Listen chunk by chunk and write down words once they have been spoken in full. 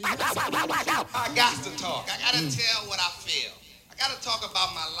I got to talk. I got to tell what I feel. I got to talk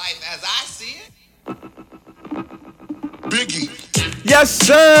about my life as I see it. Biggie. Yes,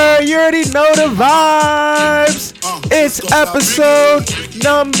 sir. You already know the vibes. It's episode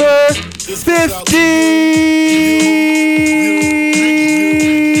number 50.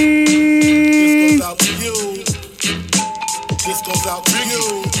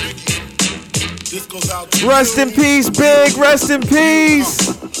 Rest in peace, Big. Rest in peace.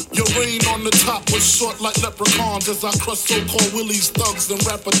 Your reign on the top was short like leprechauns as I crush so-called willies, thugs, and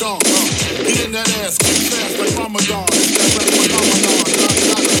rapadons. Eating that ass, keep fast like Ramadan. That rap phenomenon,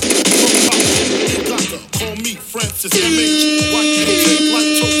 you gotta call me Francis M.H. White, take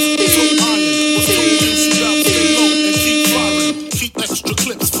like toast, so iron. Was told you shoot out, stay low, and keep firing. Keep extra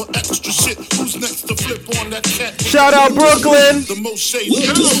clips for extra shit. Who's next to flip on that cat? Shout out Brooklyn. The most shady,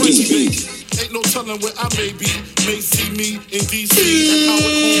 crazy. Ain't no telling where I may be. May see me in D.C. and Howard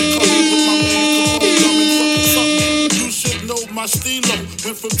Homecoming with my man Capone fucking something. You should know my stilo.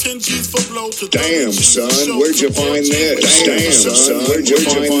 Went from 10 G's for blow to damn, son, where'd you find this? Damn, son, where'd you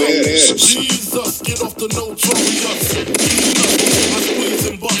find this? Jesus, get off the notorious. I squeeze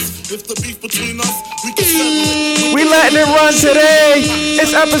and bust. If the beef between us, we can settle it. We letting it run today.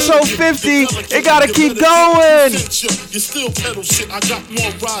 It's episode 50. It gotta keep going. You still pedal shit. I got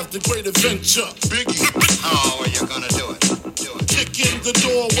more rides, the great adventure. Biggie. Oh, well, you're gonna do it. Do it. Kick in the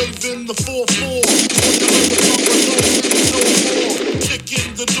door, waving the 4-4. Kick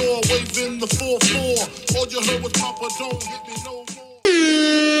in the door, waving the 4-4. All you heard was Papa, don't hit me no more.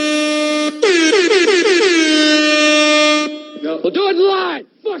 No, we'll do it live.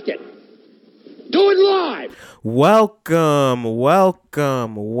 Fuck it. Do it live. Welcome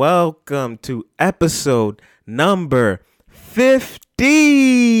to episode number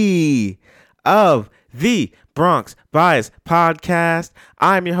 50 of the Bronx Bias Podcast.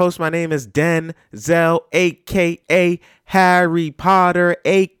 I'm your host. My name is Denzel, a.k.a. Harry Potter,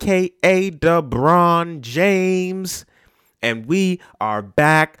 a.k.a. LeBron James. And we are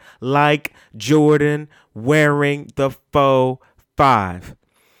back like Jordan wearing the faux 5.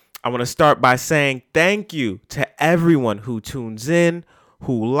 I want to start by saying thank you to everyone who tunes in,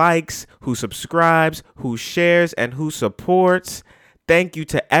 who likes, who subscribes, who shares, and who supports. Thank you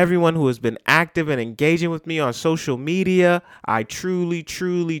to everyone who has been active and engaging with me on social media. I truly,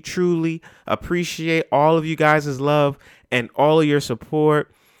 truly, truly appreciate all of you guys' love and all of your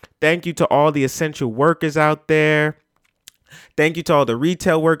support. Thank you to all the essential workers out there. Thank you to all the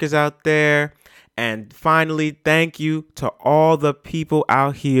retail workers out there. And finally, thank you to all the people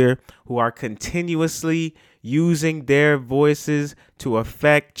out here who are continuously using their voices to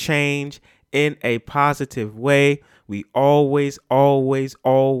affect change in a positive way. We always have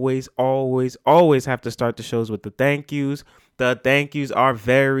to start the shows with the thank yous. The thank yous are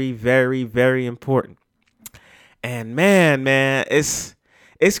very, very, very important. And man, it's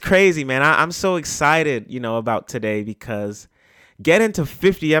crazy, man. I'm so excited, about today because getting to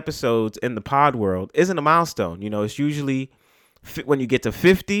 50 episodes in the pod world isn't a milestone. It's usually when you get to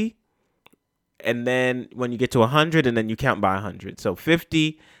 50 and then when you get to 100 and then you count by 100. So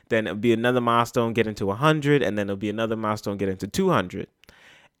 50, then it'll be another milestone getting to 100 and then it'll be another milestone getting to 200.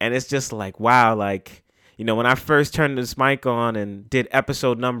 And it's just like, wow, when I first turned this mic on and did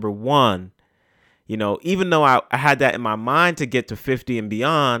episode number 1, even though I had that in my mind to get to 50 and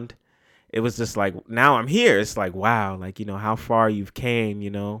beyond, it was just like, now I'm here. It's like, wow, how far you've came,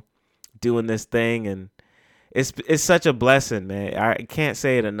 doing this thing. And it's such a blessing, man. I can't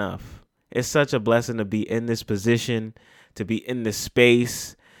say it enough. It's such a blessing to be in this position, to be in this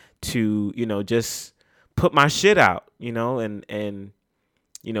space, to, just put my shit out, and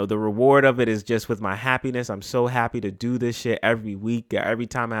the reward of it is just with my happiness. I'm so happy to do this shit every week, every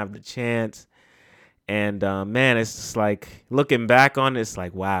time I have the chance. And man, it's just like looking back on it, it's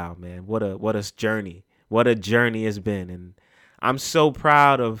like, wow, man, what a journey. What a journey it's been. And I'm so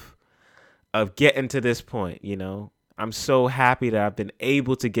proud of getting to this point, I'm so happy that I've been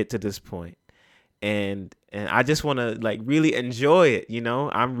able to get to this point. And I just want to really enjoy it,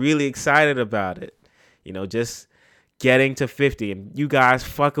 I'm really excited about it. Just getting to 50 and you guys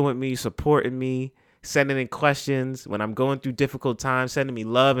fucking with me, supporting me, sending in questions when I'm going through difficult times, sending me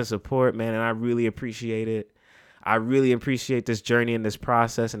love and support, man. And I really appreciate it. I really appreciate this journey and this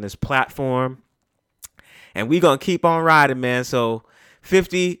process and this platform. And we going to keep on riding, man. So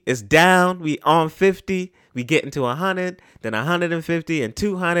 50 is down. We on 50. We get into 100, then 150 and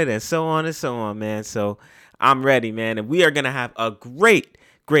 200 and so on, man. So I'm ready, man. And we are going to have a great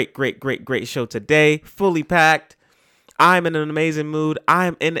show today. Fully packed. I'm in an amazing mood.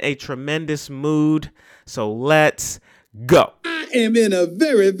 I'm in a tremendous mood. So let's go. am in a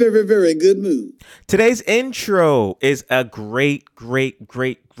very, very, very good mood. Today's intro is a great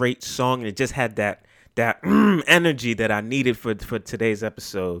song, and it just had that energy that I needed for today's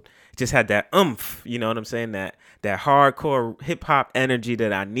episode. It just had that oomph, you know what I'm saying? That hardcore hip hop energy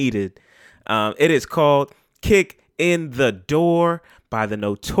that I needed. It is called "Kick in the Door" by the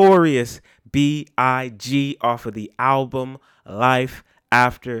Notorious B.I.G. off of the album Life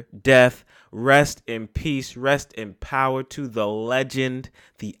After Death. Rest in peace, rest in power to the legend,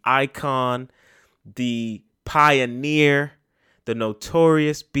 the icon, the pioneer, the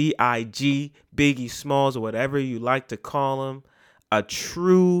Notorious B.I.G., Biggie Smalls, or whatever you like to call him. A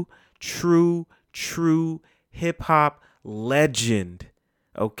true hip hop legend.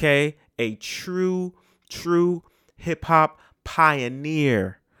 Okay? A true hip hop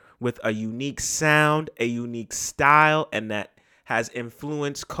pioneer with a unique sound, a unique style, and that has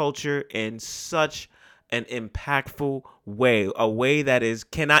influenced culture in such an impactful way, a way that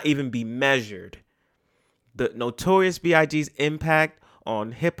cannot even be measured. The Notorious B.I.G.'s impact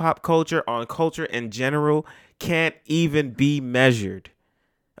on hip hop culture, on culture in general, can't even be measured.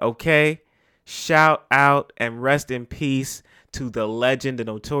 Okay? Shout out and rest in peace to the legend, the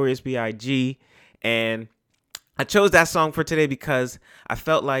Notorious B.I.G. And I chose that song for today because I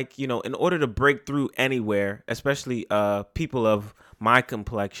felt like, in order to break through anywhere, especially people of my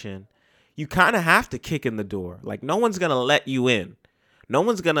complexion, you kind of have to kick in the door. Like, no one's going to let you in. No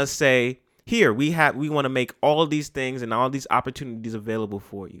one's going to say, here, we want to make all these things and all these opportunities available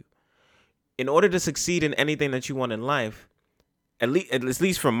for you. In order to succeed in anything that you want in life, at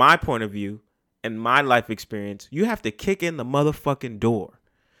least from my point of view and my life experience, you have to kick in the motherfucking door.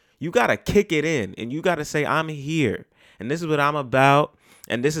 You got to kick it in, and you got to say, I'm here, and this is what I'm about,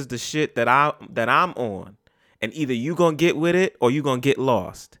 and this is the shit that I'm on. And either you going to get with it or you going to get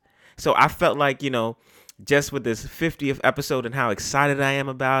lost. So I felt like, just with this 50th episode and how excited I am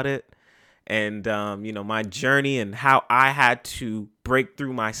about it, and, my journey and how I had to break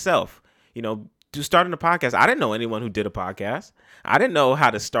through myself, to starting a podcast. I didn't know anyone who did a podcast. I didn't know how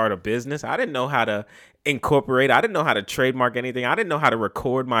to start a business. I didn't know how to incorporate. I didn't know how to trademark anything. I didn't know how to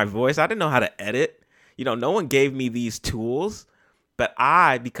record my voice. I didn't know how to edit. No one gave me these tools, but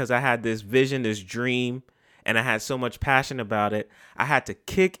because I had this vision, this dream, and I had so much passion about it, I had to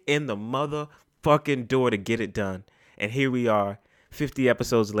kick in the motherfucking door to get it done. And here we are, 50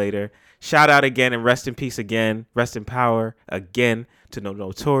 episodes later. Shout out again and rest in peace again. Rest in power again to the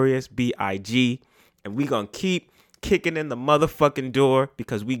Notorious B.I.G. And we gonna keep kicking in the motherfucking door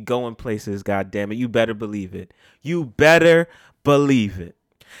because we going places, goddammit. You better believe it. You better believe it.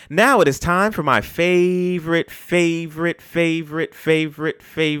 Now it is time for my favorite segment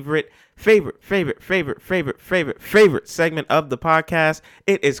of the podcast.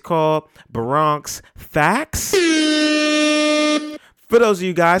 It is called Bronx Facts. For those of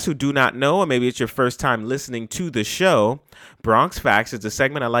you guys who do not know, or maybe it's your first time listening to the show, Bronx Facts is a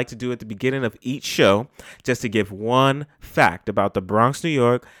segment I like to do at the beginning of each show just to give one fact about the Bronx, New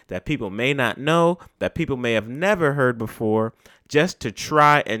York that people may not know, that people may have never heard before, just to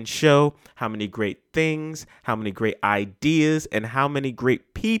try and show how many great things, how many great ideas, and how many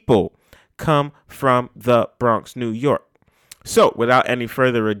great people come from the Bronx, New York. So, without any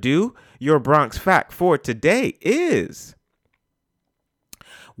further ado, your Bronx fact for today is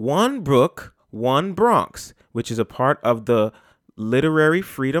One Book, One Bronx, which is a part of the Literary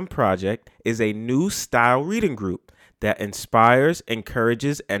Freedom Project, is a new style reading group that inspires,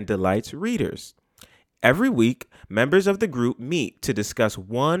 encourages, and delights readers. Every week, members of the group meet to discuss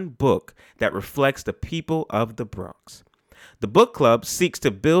one book that reflects the people of the Bronx. The book club seeks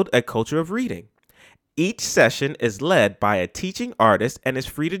to build a culture of reading. Each session is led by a teaching artist and is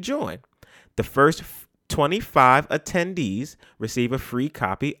free to join. The first 25 attendees receive a free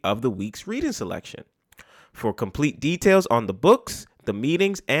copy of the week's reading selection. For complete details on the books, the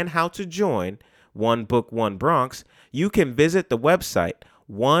meetings, and how to join One Book, One Bronx, you can visit the website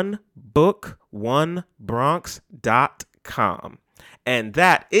onebookonebronx.com. And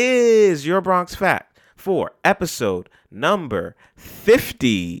that is your Bronx Fact for episode number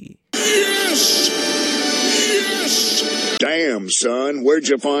 50. Yes! Yes! Damn, son, where'd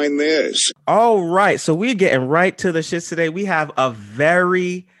you find this? All right, so we're getting right to the shits today. We have a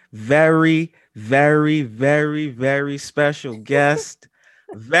very special guest.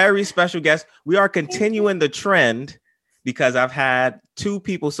 Very special guest. We are continuing the trend because I've had two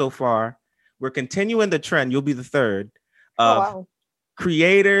people so far. We're continuing the trend. You'll be the third of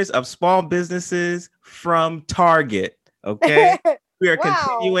creators of small businesses from Target. Okay. We are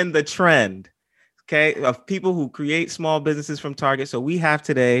continuing the trend. Okay. Of people who create small businesses from Target. So we have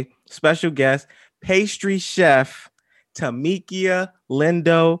today special guest, pastry chef Tamikia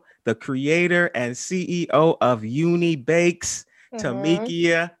Lindo, the creator and CEO of Uni Bakes.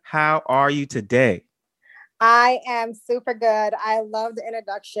 Tamikia, how are you today? I am super good. I love the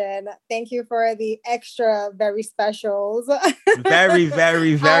introduction. Thank you for the extra very specials. Very,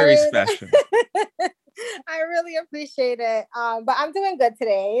 very, very special. I really appreciate it. But I'm doing good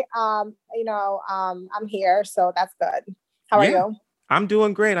today. I'm here, so that's good. How are you? I'm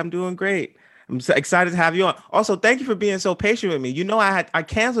doing great. I'm so excited to have you on. Also, thank you for being so patient with me. You know, I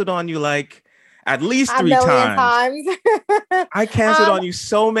canceled on you like at least A 3 million times. times. I canceled on you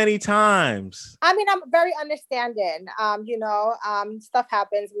so many times. I mean, I'm very understanding. Stuff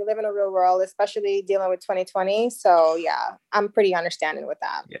happens. We live in a real world, especially dealing with 2020. So yeah, I'm pretty understanding with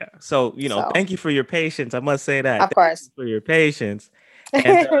that. Yeah. So, thank you for your patience. I must say that. Of course. Thank you for your patience.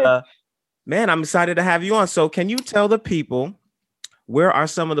 And man, I'm excited to have you on. So can you tell the people where are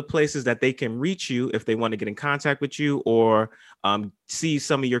some of the places that they can reach you if they want to get in contact with you or see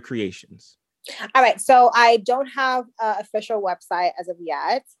some of your creations? All right. So I don't have an official website as of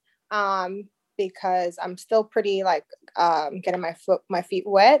yet because I'm still pretty getting my feet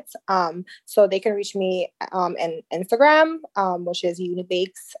wet. So they can reach me in Instagram, which is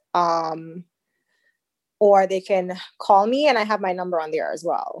Unibakes, or they can call me, and I have my number on there as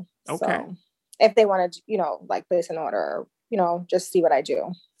well. Okay. So if they want to, place an order, just see what I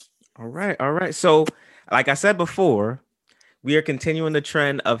do. All right. So like I said before, we are continuing the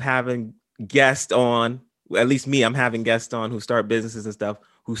trend of having guests on, at least me, I'm having guests on who start businesses and stuff,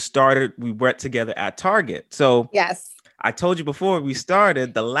 we worked together at Target. So yes, I told you before we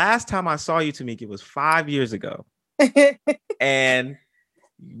started, the last time I saw you, Tamika, was 5 years ago. And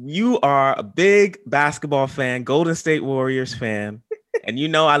you are a big basketball fan, Golden State Warriors fan. And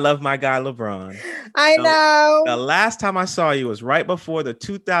I love my guy, LeBron. I know. The last time I saw you was right before the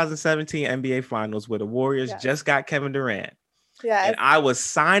 2017 NBA Finals where the Warriors just got Kevin Durant. Yes. And I was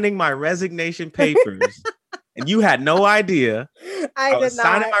signing my resignation papers. And you had no idea. I was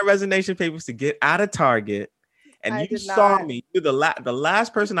signing my resignation papers to get out of Target. And you saw me. You're the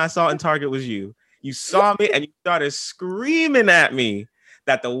last person I saw in Target was you. You saw me and you started screaming at me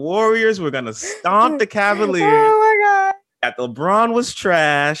that the Warriors were going to stomp the Cavaliers. Oh my God. That LeBron was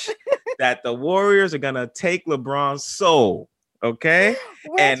trash. That the Warriors are going to take LeBron's soul. Okay.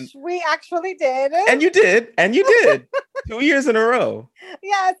 Which we actually did. And you did. 2 years in a row.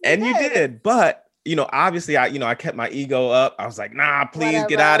 Yes. You did. But, obviously I kept my ego up. I was like, nah, please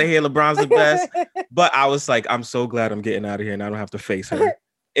get out of here. LeBron's the best. But I was like, I'm so glad I'm getting out of here and I don't have to face her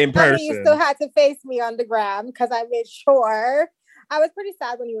in person. I mean, you still had to face me on the gram because I made sure. I was pretty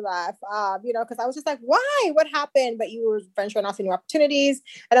sad when you left, because I was just like, why? What happened? But you were venturing out to new opportunities.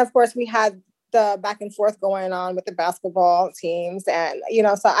 And of course, we had the back and forth going on with the basketball teams. And,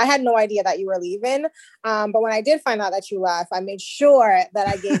 so I had no idea that you were leaving. But when I did find out that you left, I made sure that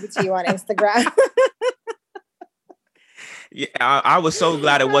I gave it to you on Instagram. Yeah, I was so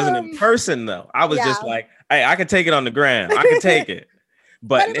glad it wasn't in person, though. I was just like, hey, I could take it on the gram. I could take it.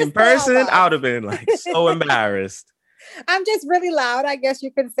 But in person, I would have been like so embarrassed. I'm just really loud, I guess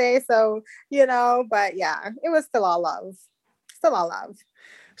you could say. So, but yeah, it was still all love.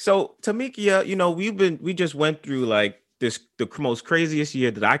 So Tamikia, we just went through like the most craziest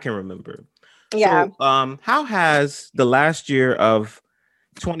year that I can remember. Yeah. So, how has the last year of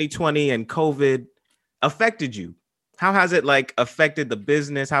 2020 and COVID affected you? How has it affected the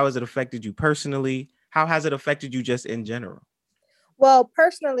business? How has it affected you personally? How has it affected you just in general? Well,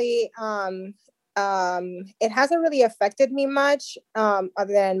 personally, it hasn't really affected me much, other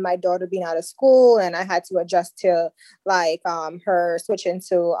than my daughter being out of school, and I had to adjust to her switching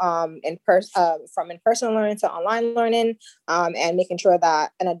to from in-person learning to online learning, and making sure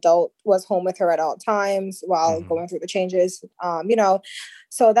that an adult was home with her at all times while going through the changes.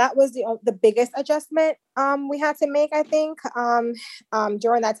 So that was the biggest adjustment we had to make, I think.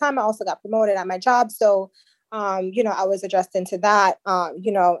 During that time, I also got promoted at my job, so I was adjusting to that,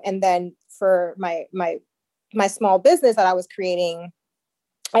 and then for my small business that I was creating,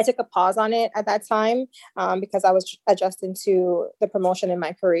 I took a pause on it at that time because I was adjusting to the promotion in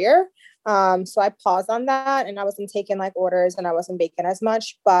my career. So I paused on that, and I wasn't taking orders, and I wasn't baking as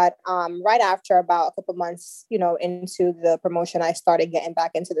much. But right after about a couple months, into the promotion, I started getting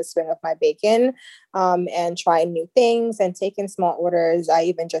back into the swing of my baking, and trying new things and taking small orders. I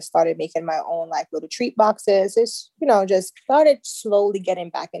even just started making my own little treat boxes. It's, just started slowly getting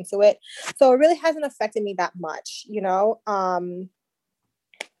back into it. So it really hasn't affected me that much,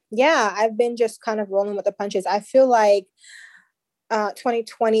 yeah, I've been just kind of rolling with the punches. I feel like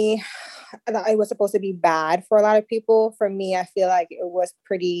 2020, it was supposed to be bad for a lot of people. For me, I feel like it was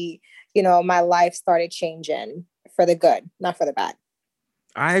pretty, my life started changing for the good, not for the bad.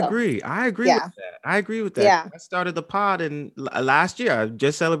 I agree. I agree yeah. with that. I agree with that. Yeah. I started the pod in last year. I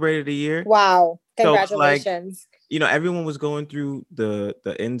just celebrated a year. Wow. So it's like, Congratulations. everyone was going through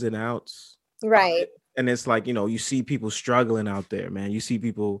the ins and outs. Right. And it's like, you see people struggling out there, man. You see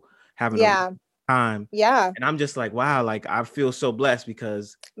people having a Yeah. rough time. Yeah. And I'm just like, wow, like I feel so blessed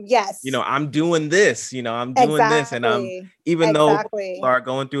because, Yes. I'm doing this, I'm doing this. And even though people are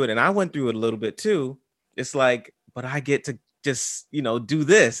going through it, and I went through it a little bit too, it's like, but I get to just, do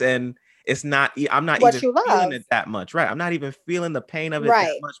this. And it's not, I'm not what even you love. feeling it that much. Right. I'm not even feeling the pain of it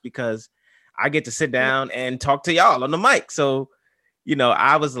that much because I get to sit down and talk to y'all on the mic. So,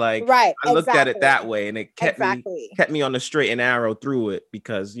 I was like, right. I looked at it that way, and it kept me on the straight and narrow through it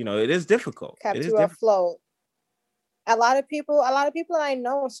because, it is difficult. Kept it is you afloat. A lot of people I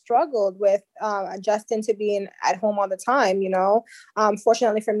know struggled with adjusting to being at home all the time,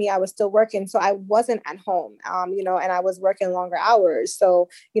 Fortunately for me, I was still working, so I wasn't at home, and I was working longer hours. So,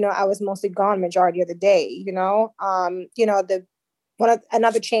 I was mostly gone majority of the day,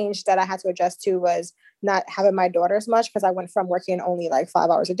 another change that I had to adjust to was not having my daughter as much because I went from working only like 5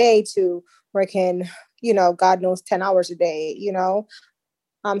 hours a day to working, God knows 10 hours a day,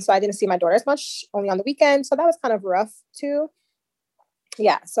 so I didn't see my daughter as much, only on the weekend. So that was kind of rough too.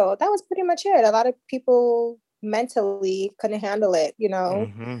 Yeah. So that was pretty much it. A lot of people mentally couldn't handle it.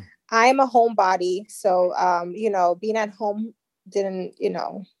 Mm-hmm. I'm a homebody. So, being at home didn't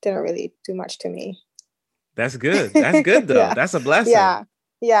really do much to me. That's good. That's good though. Yeah. That's a blessing. Yeah.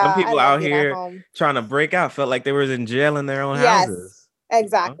 Yeah. Some people out here trying to break out felt like they were in jail in their own houses.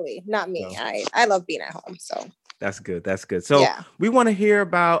 Exactly. Not me. So. I love being at home. So that's good. That's good. So we want to hear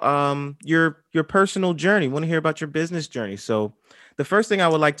about your personal journey. We want to hear about your business journey. So the first thing I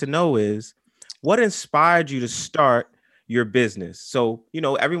would like to know is what inspired you to start your business? So,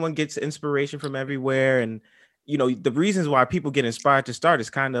 everyone gets inspiration from everywhere. And, the reasons why people get inspired to start is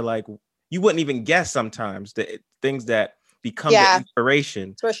kind of like you wouldn't even guess sometimes the things that become the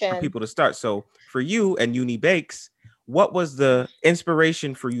inspiration for people to start. So for you and Uni Bakes, what was the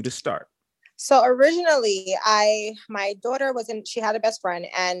inspiration for you to start? So originally, my daughter she had a best friend,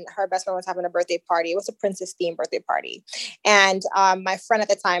 and her best friend was having a birthday party. It was a princess themed birthday party. And my friend at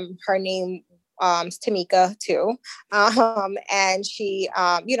the time, her name is Tamika too. And she,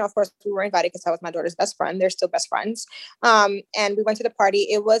 of course we were invited because I was my daughter's best friend. They're still best friends. And we went to the party.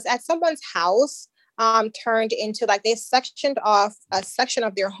 It was at someone's house. Turned into like they sectioned off a section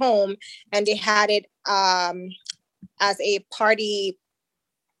of their home, and they had it as a party,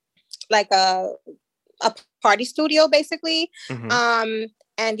 like a party studio basically. Mm-hmm.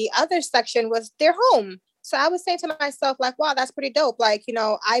 And the other section was their home. So I was saying to myself, like, wow, that's pretty dope. Like,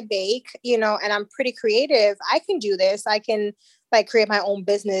 I bake, and I'm pretty creative. I can do this. I can like create my own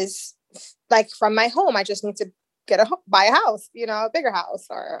business, like from my home. I just need to buy a house, a bigger house,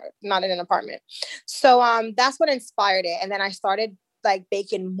 or not in an apartment. So that's what inspired it. And then I started like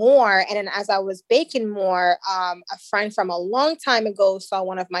baking more. And then as I was baking more, a friend from a long time ago saw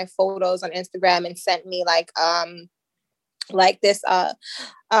one of my photos on Instagram and sent me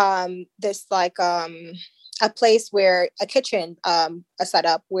a place where a kitchen, a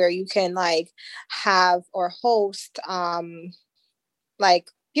setup where you can like have or host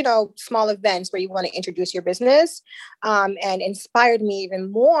small events where you want to introduce your business, and inspired me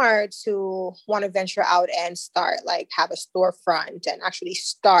even more to want to venture out and have a storefront and actually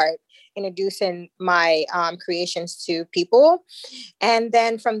start introducing my creations to people. And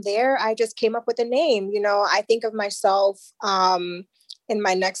then from there, I just came up with a name. I think of myself in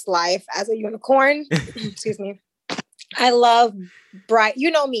my next life as a unicorn. Excuse me. I love bright,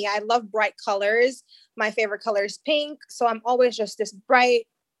 me, I love bright colors. My favorite color is pink. So I'm always just this bright,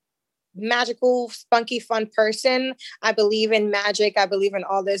 magical, spunky, fun person. I believe in magic. I believe in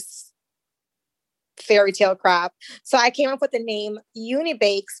all this fairy tale crap. So I came up with the name Uni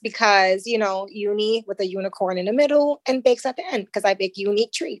Bakes because, uni with a unicorn in the middle and bakes at the end because I bake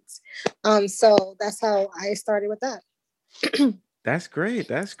unique treats. So that's how I started with that. That's great.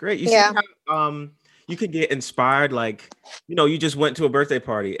 That's great. You see how you could get inspired, like, you just went to a birthday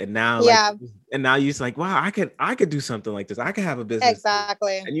party and now you're just like, wow, I could do something like this. I could have a business.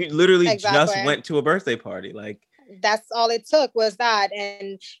 Exactly. And you literally just went to a birthday party. Like, that's all it took was that.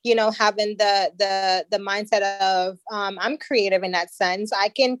 And, having the mindset of, I'm creative in that sense. I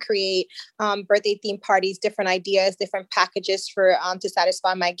can create birthday themed parties, different ideas, different packages for, to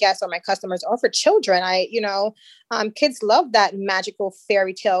satisfy my guests or my customers or for children. Kids love that magical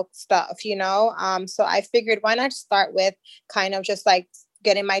fairy tale stuff, so I figured why not start with kind of just like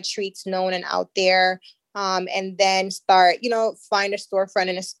getting my treats known and out there, and then start, find a storefront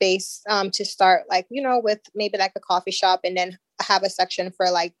and a space to start, like, with maybe like a coffee shop, and then have a section for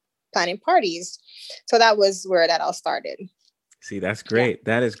like planning parties. So that was where that all started. See, that's great. Yeah.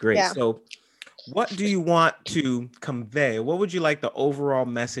 That is great. Yeah. So what do you want to convey? What would you like the overall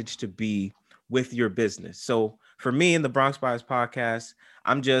message to be with your business? So for me in the Bronx Bias podcast,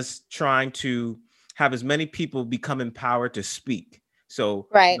 I'm just trying to have as many people become empowered to speak. So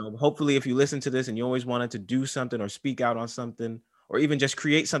right. Hopefully if you listen to this and you always wanted to do something or speak out on something, or even just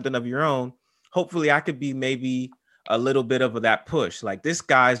create something of your own, hopefully I could be maybe a little bit of that push. Like, this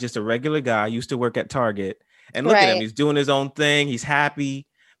guy's just a regular guy, used to work at Target, and look at him, he's doing his own thing. He's happy.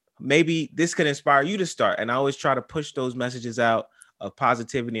 Maybe this could inspire you to start. And I always try to push those messages out of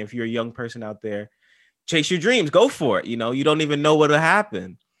positivity. If you're a young person out there, chase your dreams, go for it. You don't even know what'll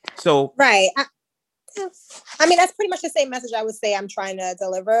happen. So, right. I mean, that's pretty much the same message I would say I'm trying to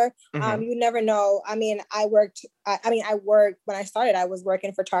deliver. Mm-hmm. You never know. I mean, I worked when I started, I was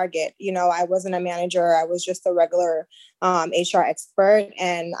working for Target. I wasn't a manager. I was just a regular HR expert.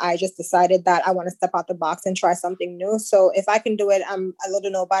 And I just decided that I want to step out the box and try something new. So if I can do it, I'm a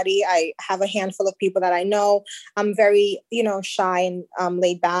little nobody. I have a handful of people that I know. I'm very, shy and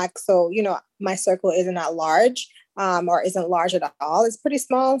laid back. So, my circle isn't that large. Or isn't large at all. It's pretty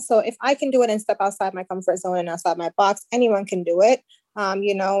small. So if I can do it and step outside my comfort zone and outside my box, anyone can do it. And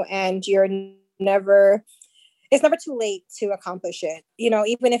it's never too late to accomplish it.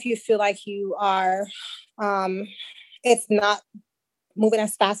 Even if you feel like you are, it's not moving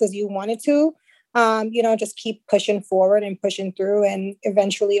as fast as you wanted to, just keep pushing forward and pushing through, and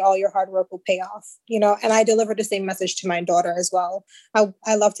eventually all your hard work will pay off, and I deliver the same message to my daughter as well.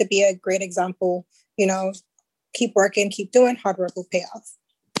 I love to be a great example, keep working, keep doing, hard work will pay off.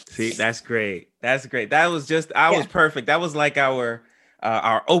 See, that's great. That's great. That was was perfect. That was like our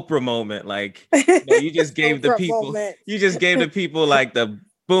Oprah moment. Like, you just gave the people, like the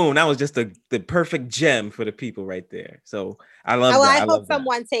boom. That was just the perfect gem for the people right there. So I love that. I hope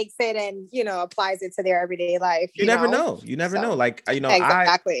someone takes it and, applies it to their everyday life. You never know. You never know. Like,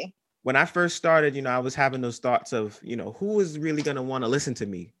 exactly. When I first started, I was having those thoughts of, who is really going to want to listen to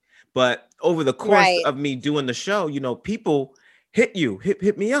me? But over the course of me doing the show, people hit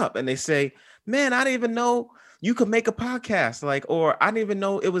me up and they say, man, I didn't even know you could make a podcast, like, or I didn't even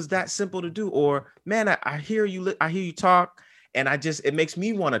know it was that simple to do. Or, man, I hear you talk, and it makes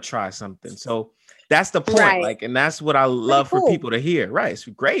me want to try something. So that's the point. Right. Like, and that's what I love for people to hear. Right. It's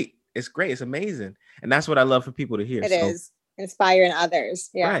great. It's great. It's amazing. And that's what I love for people to hear. It is inspiring others.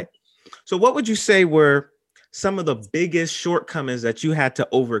 Yeah. Right. So what would you say were some of the biggest shortcomings that you had to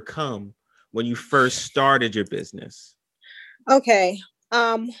overcome when you first started your business? Okay.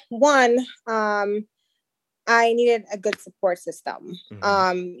 One, I needed a good support system.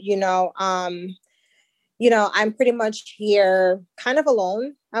 Mm-hmm. I'm pretty much here kind of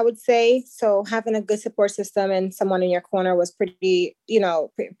alone, I would say. So having a good support system and someone in your corner was pretty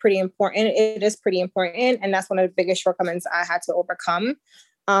important. It is pretty important. And that's one of the biggest shortcomings I had to overcome.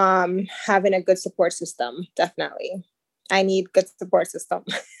 Having a good support system, definitely. I need good support system.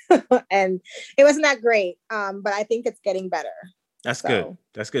 And it wasn't that great, but I think it's getting better. That's good.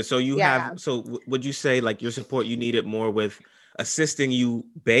 That's good. So would you say like your support, you needed more with assisting you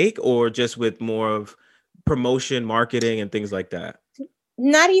bake, or just with more of promotion, marketing, and things like that?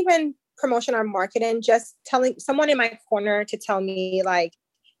 Not even promotion or marketing, just telling someone in my corner to tell me like,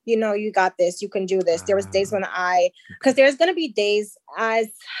 you got this, you can do this. There was days when because there's going to be days as,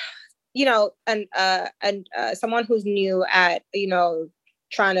 and someone who's new at,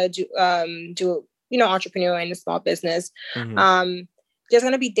 trying to do entrepreneur in a small business. Mm-hmm. There's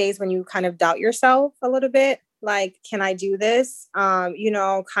going to be days when you kind of doubt yourself a little bit. Like, can I do this? Kind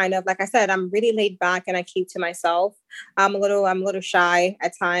of, like I said, I'm really laid back and I keep to myself. I'm a little shy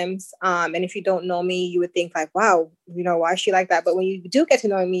at times. And if you don't know me, you would think like, wow, why is she like that? But when you do get to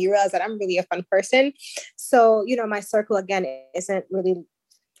know me, you realize that I'm really a fun person. So, my circle again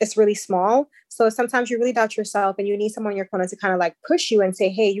it's really small. So sometimes you really doubt yourself and you need someone in your corner to kind of like push you and say,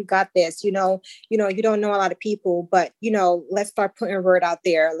 hey, you got this, you don't know a lot of people, but, let's start putting a word out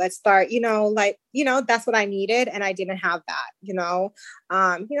there. Let's start, that's what I needed. And I didn't have that,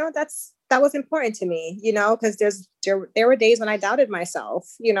 that was important to me, because there were days when I doubted myself,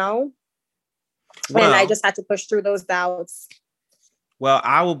 and I just had to push through those doubts. Well,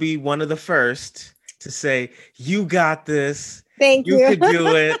 I will be one of the first to say, you got this. Thank you. You could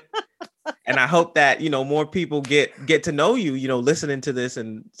do it. And I hope that, more people get to know you, listening to this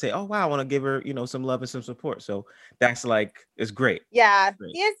and say, oh, wow, I want to give her, some love and some support. So that's it's great. Yeah.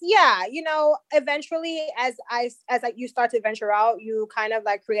 Great. Yes. Yeah. Eventually you start to venture out, you kind of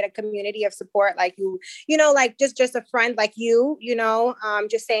like create a community of support. Like like just a friend like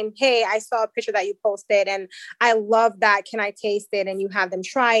just saying, hey, I saw a picture that you posted and I love that. Can I taste it? And you have them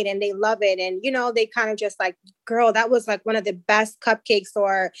try it and they love it. And, they kind of just like, girl, that was like one of the best cupcakes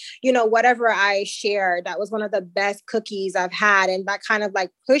or, whatever I shared, that was one of the best cookies I've had. And that kind of like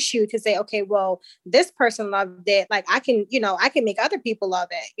push you to say, okay, well, this person loved it. Like I can make other people love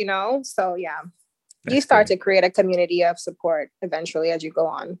it, So yeah, That's you start great. to create a community of support eventually as you go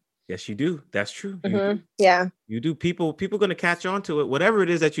on. Yes, you do. That's true. Yeah. You do. People going to catch on to it, whatever it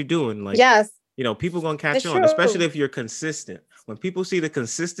is that you're doing. Like, yes. People going to catch It's on, true. especially if you're consistent. When people see the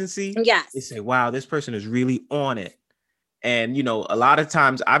consistency, yes, they say, wow, this person is really on it. And, a lot of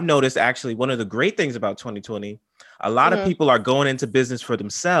times I've noticed actually one of the great things about 2020, a lot of people are going into business for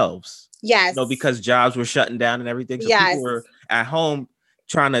themselves. Yes. Because jobs were shutting down and everything. So yes. people were at home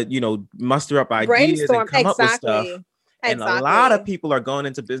trying to, muster up ideas and come up with stuff. And a lot of people are going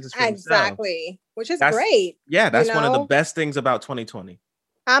into business for themselves. Which is great. Yeah, that's one of the best things about 2020.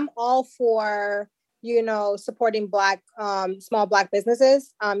 I'm all for, supporting Black, small Black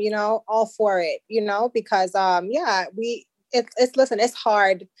businesses, all for it, because, listen, it's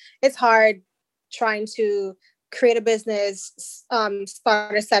hard. It's hard trying to create a business,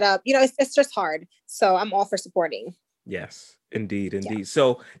 start a setup, it's just hard. So I'm all for supporting. Yes, indeed. Yeah.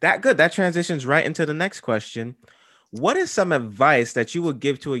 So that transitions right into the next question. What is some advice that you would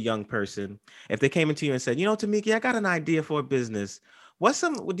give to a young person if they came into you and said, Tamiki, I got an idea for a business.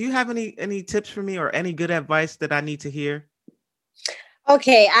 Do you have any tips for me or any good advice that I need to hear?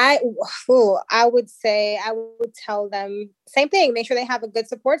 Okay, I would say I would tell them same thing. Make sure they have a good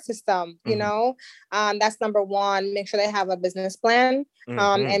support system. That's number one. Make sure they have a business plan,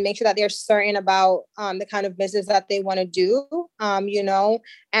 and make sure that they're certain about the kind of business that they want to do.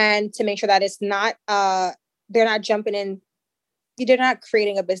 And to make sure that it's not they're not jumping in. They're not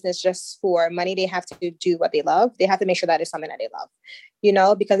creating a business just for money. They have to do what they love. They have to make sure that it's something that they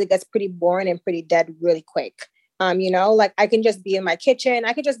love. Because it gets pretty boring and pretty dead really quick. Like I can just be in my kitchen.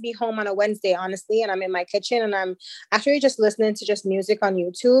 I could just be home on a Wednesday, honestly. And I'm in my kitchen and I'm actually just listening to just music on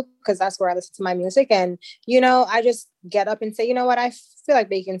YouTube because that's where I listen to my music. And, I just get up and say, you know what, I feel like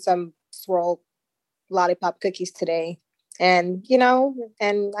baking some swirl lollipop cookies today. And,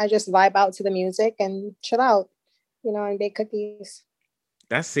 and I just vibe out to the music and chill out, and bake cookies.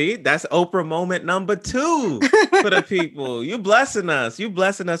 That's Oprah moment number 2 for the people. You blessing us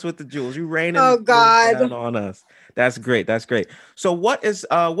with the jewels. You raining down on us. That's great. So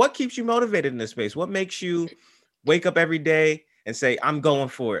what keeps you motivated in this space? What makes you wake up every day and say, I'm going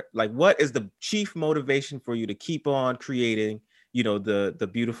for it? Like, what is the chief motivation for you to keep on creating, the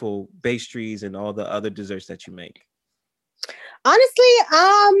beautiful pastries and all the other desserts that you make? Honestly,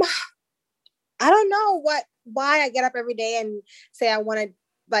 I don't know why I get up every day and say I want to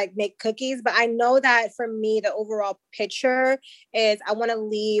like make cookies, but I know that for me, the overall picture is I want to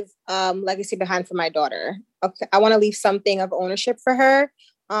leave legacy behind for my daughter. Okay, I want to leave something of ownership for her,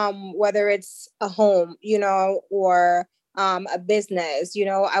 whether it's a home, or a business.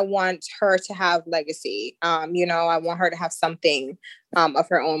 I want her to have legacy. I want her to have something of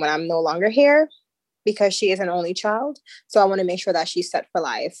her own when I'm no longer here, because she is an only child. So I want to make sure that she's set for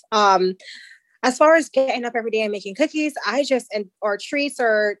life. As far as getting up every day and making cookies, or treats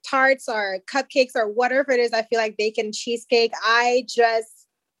or tarts or cupcakes or whatever it is, I feel like bacon, cheesecake.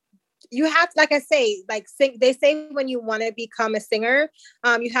 You have to, like I say, like sing. They say when you want to become a singer,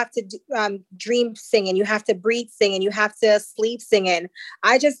 you have to dream singing, you have to breathe singing, you have to sleep singing.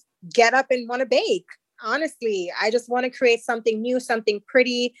 I just get up and want to bake. Honestly, I just want to create something new, something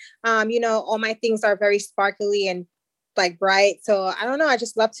pretty. All my things are very sparkly and like bright. So I don't know. I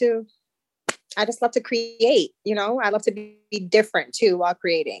just love to create, I love to be different too while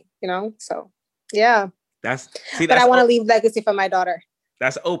creating, so yeah. But I want to leave legacy for my daughter.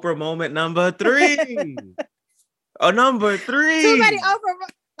 That's Oprah moment number 3. Number 3. Too many Oprah,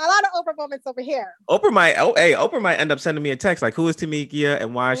 a lot of Oprah moments over here. Oprah might end up sending me a text like, who is Tamikia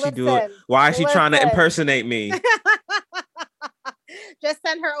and why is she doing? Why is she trying to impersonate me? Just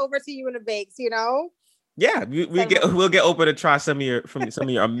send her over to you in a bakes, Yeah, we'll get Oprah to try some of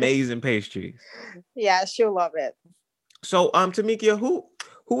your amazing pastries. Yeah, she'll love it. So, Tamikia, who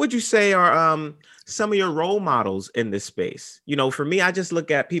would you say are some of your role models in this space? For me, I just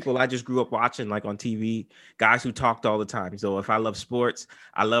look at people I just grew up watching, like on TV, guys who talked all the time. So if I love sports,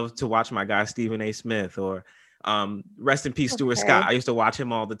 I love to watch my guy Stephen A. Smith, or Rest in peace, Stuart Okay. Scott. I used to watch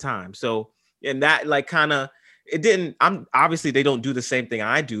him all the time. So, and that like kind of, it didn't, I'm obviously they don't do the same thing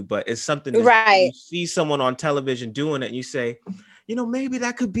I do, but it's something that Right. you see someone on television doing it and you say, you know, maybe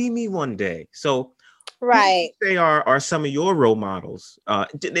that could be me one day. So who would you Right. say are some of your role models?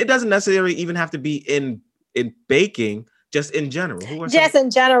 It doesn't necessarily even have to be in baking, just in general. Who are Just in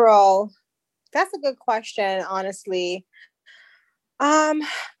general. That's a good question, honestly.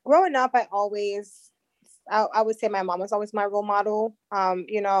 Growing up, I would say my mom was always my role model.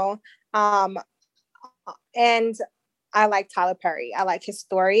 You know, and I like Tyler Perry. I like his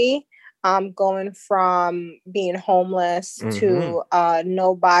story. Going from being homeless to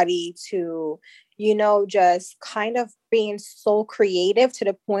nobody to, you know, just kind of being so creative to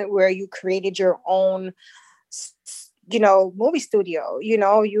the point where you created your own, you know, movie studio. You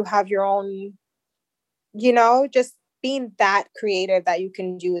know, you have your own, you know, just being that creative that you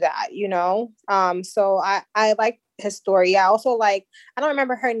can do that, you know. So I like his story. I also like, I don't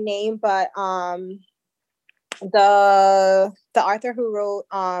remember her name, but the author who wrote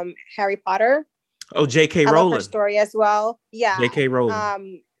Harry Potter. Oh, J.K. I love her Rowling. story as well. Yeah. J.K.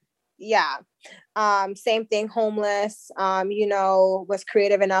 Rowling. Yeah. Same thing, homeless, you know, was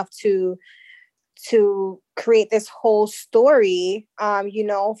creative enough to create this whole story, you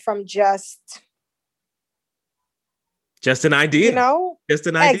know, from just an idea. You know? Just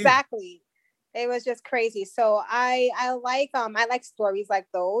an idea. Exactly. It was just crazy. So I like stories like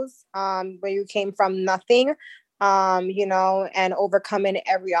those, where you came from nothing, you know, and overcoming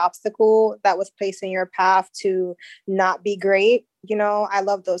every obstacle that was placed in your path to not be great. You know, I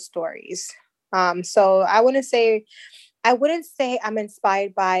love those stories. So I wouldn't say I'm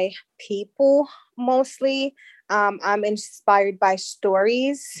inspired by people mostly. I'm inspired by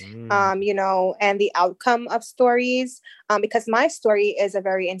stories, you know, and the outcome of stories, because my story is a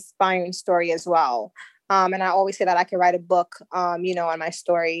very inspiring story as well. And I always say that I could write a book, you know, on my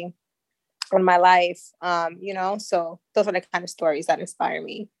story, on my life, you know, so those are the kind of stories that inspire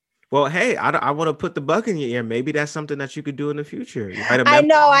me. Well, hey, I want to put the bug in your ear. Maybe that's something that you could do in the future. You write a I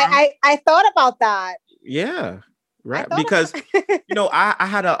know. memoir. I thought about that. Yeah. Right. Because, you know, I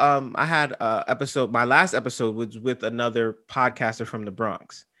had a episode, my last episode was with another podcaster from the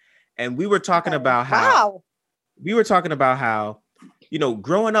Bronx. And we were talking about how, you know,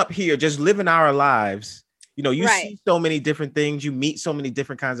 growing up here, just living our lives, you know, you see so many different things, you meet so many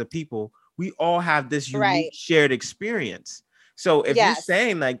different kinds of people. We all have this unique shared experience. So if you're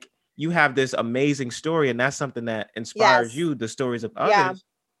saying like you have this amazing story and that's something that inspires you, the stories of others,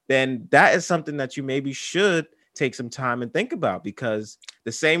 then that is something that you maybe should take some time and think about, because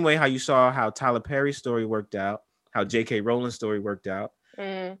the same way how you saw how Tyler Perry's story worked out, how J.K. Rowling's story worked out,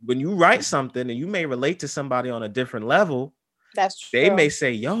 when you write something and you may relate to somebody on a different level, that's true. They may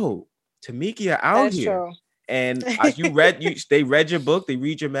say, yo, Tamika out here. True. And as they read your book, they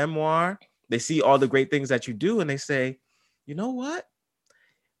read your memoir, they see all the great things that you do, and they say, you know what?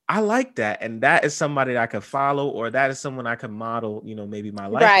 I like that. And that is somebody that I could follow, or that is someone I could model, you know, maybe my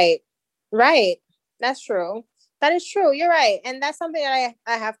life. Right. That's true. That is true. You're right. And that's something that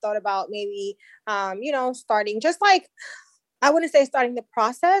I have thought about, maybe, you know, starting just like, I wouldn't say starting the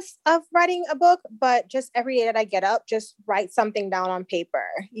process of writing a book, but just every day that I get up, just write something down on paper,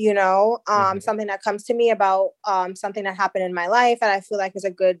 you know, something that comes to me about something that happened in my life that I feel like is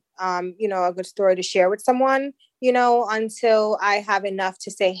a good, you know, a good story to share with someone, you know, until I have enough to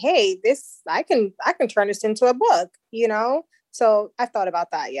say, hey, I can turn this into a book, you know? So I thought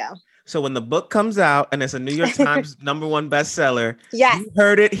about that. Yeah. So when the book comes out and it's a New York Times #1 bestseller, you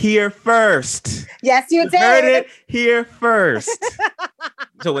heard it here first. Yes, you did. Heard it here first.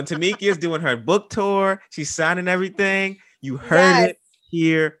 So when Tamika is doing her book tour, she's signing everything. You heard it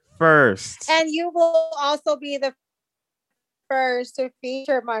here first. And you will also be the first to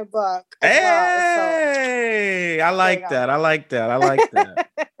feature my book as well. So, I like that. I like that.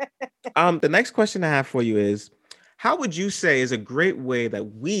 The next question I have for you is, how would you say is a great way that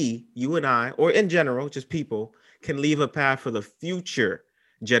you and I, or in general, just people, can leave a path for the future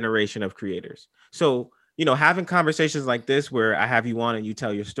generation of creators? So, you know, having conversations like this where I have you on and you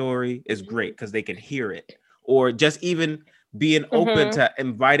tell your story is great because they can hear it. Or just even being open to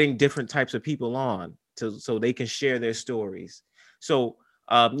inviting different types of people on so they can share their stories. So,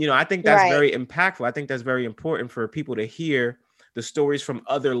 you know, I think that's very impactful. I think that's very important for people to hear the stories from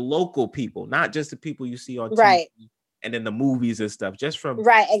other local people, not just the people you see on TV and in the movies and stuff, just from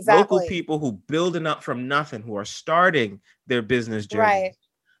local people who building up from nothing, who are starting their business journey.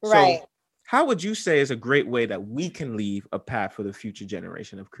 So how would you say is a great way that we can leave a path for the future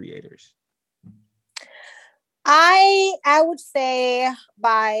generation of creators? I would say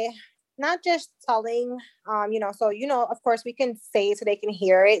by not just telling, so, of course we can say so they can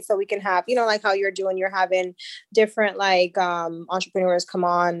hear it. So we can have, like how you're having different like entrepreneurs come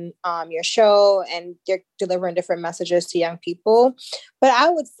on your show and they're delivering different messages to young people. But I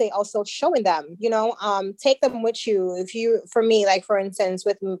would say also showing them, take them with you. For me, like for instance,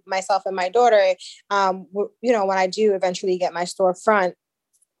 with myself and my daughter, when I do eventually get my storefront,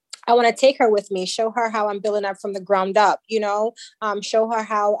 I want to take her with me, show her how I'm building up from the ground up, show her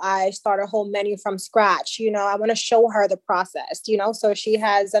how I start a whole menu from scratch. I want to show her the process, so she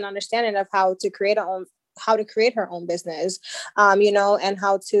has an understanding of how to create her own business, and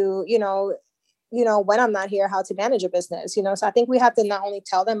how to, when I'm not here, how to manage a business, so I think we have to not only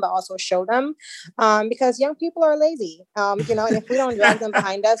tell them, but also show them, because young people are lazy, and if we don't drag them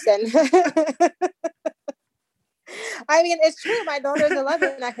behind us, and I mean, it's true. My daughter's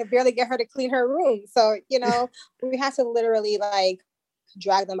 11. I can barely get her to clean her room. So, we have to literally like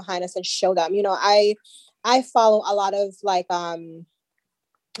drag them behind us and show them, I follow a lot of like,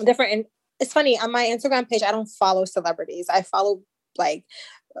 different, and it's funny on my Instagram page, I don't follow celebrities. I follow like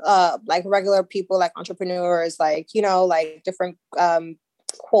regular people, like entrepreneurs, like, like different,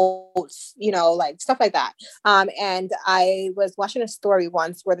 quotes, like stuff like that. And I was watching a story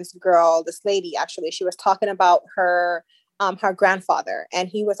once where this lady, actually, she was talking about her grandfather, and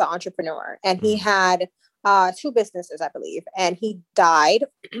he was an entrepreneur, and he had two businesses, I believe, and he died.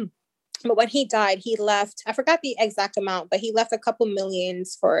 But when he died, he left, I forgot the exact amount, but he left a couple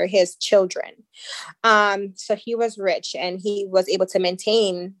millions for his children. So he was rich and he was able to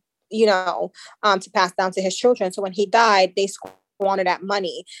maintain, to pass down to his children. So when he died, they squandered that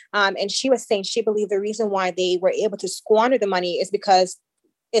money. And she was saying she believed the reason why they were able to squander the money is because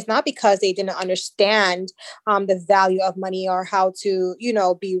it's not because they didn't understand the value of money or how to,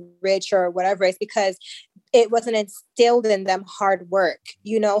 be rich or whatever. It's because it wasn't instilled in them hard work,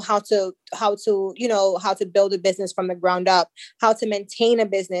 how to build a business from the ground up, how to maintain a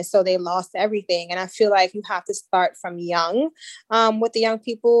business. So they lost everything. And I feel like you have to start from young with the young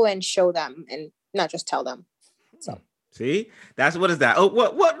people and show them and not just tell them. So see, what is that? Oh,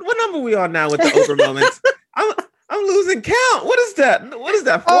 what number are we on now with the Oprah moments? I'm losing count. What is that? What is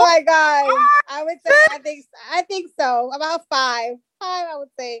that for? Oh my God. I would say, I think so. About five, I would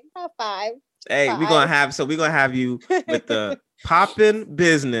say about five. Hey, we're gonna have you with the poppin'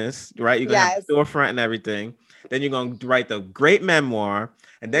 business, right? You're gonna have the storefront and everything. Then you're gonna write the great memoir,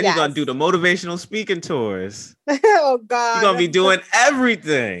 and then you're gonna do the motivational speaking tours. Oh God. You're gonna be doing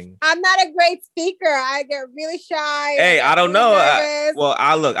everything. I'm not a great speaker. I get really shy. Hey, I don't know.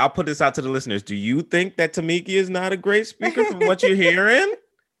 I'll put this out to the listeners. Do you think that Tamiki is not a great speaker from what you're hearing?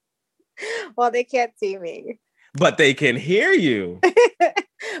 Well, they can't see me. But they can hear you.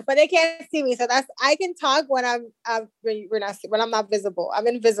 But they can't see me, so I can talk when when I'm not visible. I'm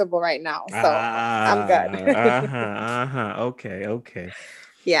invisible right now, so I'm good. Okay.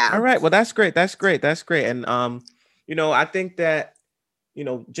 Yeah. All right. Well, that's great. And I think that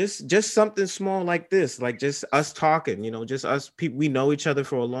just something small like this, like just us talking, just us people, we know each other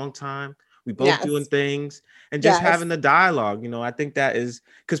for a long time. We both doing things and just having the dialogue. I think that is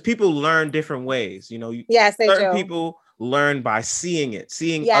because people learn different ways. Yes, they certain do. people learn by seeing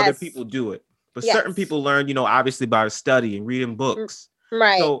other people do it, but certain people learn, obviously by studying, reading books.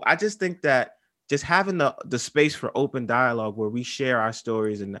 Right. So I just think that just having the space for open dialogue where we share our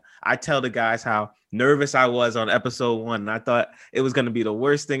stories, and I tell the guys how nervous I was on episode 1, and I thought it was going to be the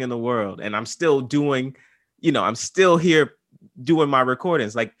worst thing in the world, and I'm still doing, I'm still here doing my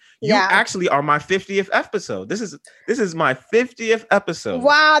recordings. Like you actually are my 50th episode. This is my 50th episode.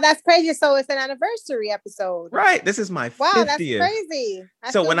 Wow, that's crazy. So it's an anniversary episode. Right. This is my 50th. Wow, that's crazy.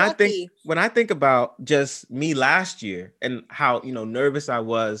 So when I think about just me last year and how, nervous I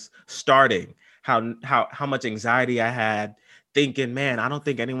was starting, how much anxiety I had, thinking, man, I don't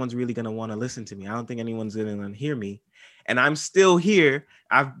think anyone's really going to want to listen to me. I don't think anyone's going to hear me. And I'm still here.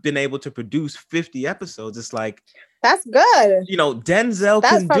 I've been able to produce 50 episods. It's like, that's good. Denzel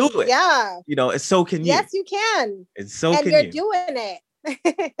can do it. Yeah. It's so can you. Yes, you can. It's so and can you're you. doing it.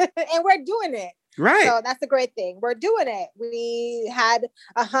 And we're doing it. Right. So that's a great thing. We're doing it. We had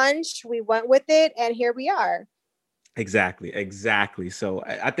a hunch, we went with it, and here we are. Exactly. So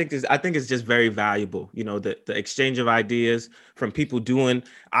I think it's just very valuable, the exchange of ideas from people doing.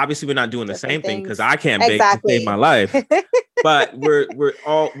 Obviously, we're not doing the same thing because I can't bake to save my life. But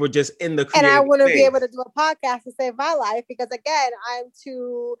we're just in the creative and I wouldn't phase. be able to do a podcast to save my life because again, I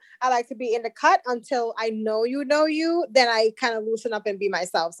like to be in the cut until I know you, then I kind of loosen up and be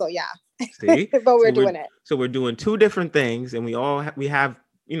myself. So yeah. See, but we're doing it. So we're doing two different things, and we have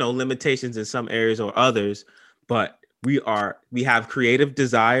limitations in some areas or others, but we have creative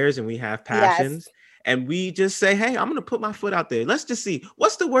desires and we have Yes. passions, and we just say, hey, I'm gonna put my foot out there. Let's just see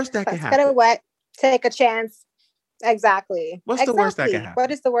what's the worst that can Let's get happen. it wet. Take a chance. Exactly. What's the worst that can Exactly. happen?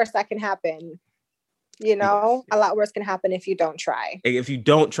 What is the worst that can happen? You know, Yes. a lot worse can happen if you don't try. If you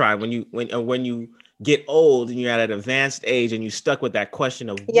don't try, when you get old and you're at an advanced age and you stuck with that question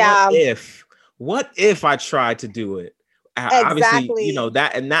of Yeah. what if I tried to do it? Obviously, Exactly.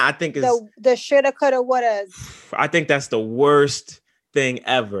 that I think is the shoulda, coulda, woulda. I think that's the worst thing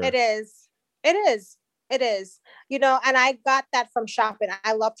ever. It is. It is. It is. You know, and I got that from shopping.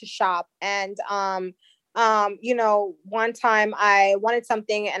 I love to shop. And you know, one time I wanted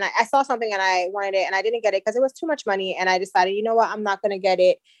something and I saw something and I wanted it and I didn't get it because it was too much money. And I decided, you know what, I'm not gonna get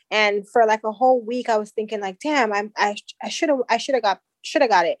it. And for like a whole week, I was thinking like, damn, I should have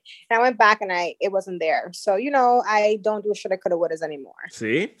got it. And I went back and it wasn't there. So, you know, I don't do shoulda, coulda, wouldas anymore.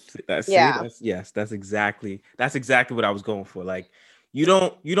 That's exactly what I was going for. Like, you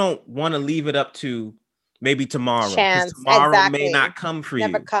don't want to leave it up to maybe tomorrow, because tomorrow may not come for you.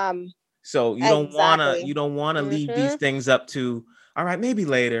 Never come. So you don't want to leave these things up to, all right, maybe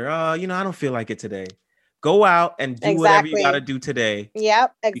later. You know, I don't feel like it today. Go out and do whatever you got to do today.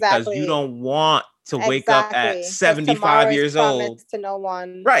 Yep, exactly. Because you don't want to wake up at 75 years old. To no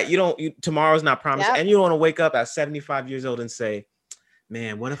one. Right. Tomorrow's not promised. Yep. And you don't want to wake up at 75 years old and say,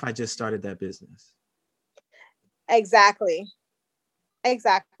 man, what if I just started that business? Exactly.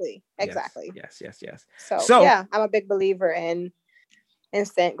 Yes. So yeah, I'm a big believer in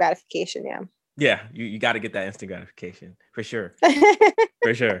instant gratification. Yeah, you got to get that instant gratification for sure.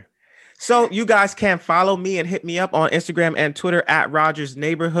 For sure. So you guys can follow me and hit me up on Instagram and Twitter at Rogers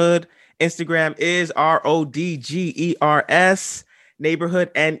Neighborhood. Instagram is RODGERS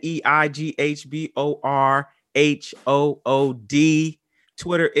Neighborhood NEIGHBORHOOD.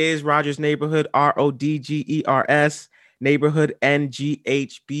 Twitter is Rogers Neighborhood RODGERS Neighborhood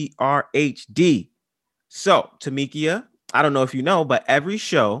NGHBRHD. So Tamikia, I don't know if you know, but every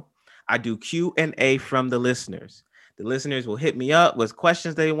show I do Q&A from the listeners. The listeners will hit me up with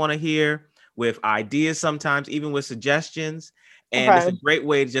questions they want to hear, with ideas, sometimes even with suggestions. And it's a great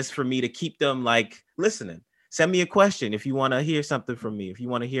way just for me to keep them like listening. Send me a question if you want to hear something from me, if you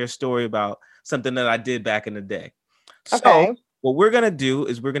want to hear a story about something that I did back in the day. So what we're going to do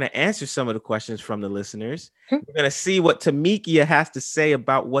is we're going to answer some of the questions from the listeners. We're going to see what Tamikia has to say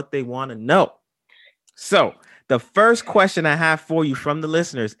about what they want to know. So the first question I have for you from the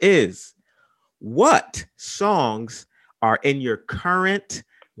listeners is, what songs are in your current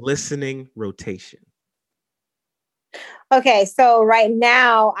listening rotation? Okay, so right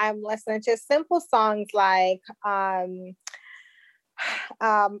now I'm listening to simple songs like, of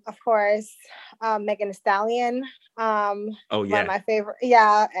course, Megan Thee Stallion. One of my favorite,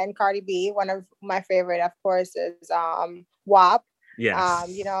 and Cardi B. One of my favorite, of course, is WAP. Yes.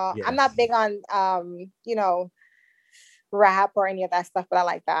 You know, I'm not big on you know, rap or any of that stuff, but I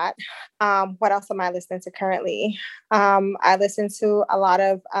like that. What else am I listening to currently? I listen to a lot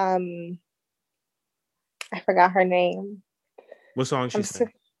of I forgot her name. What song she sang?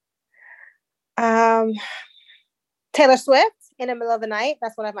 Taylor Swift, In the Middle of the Night.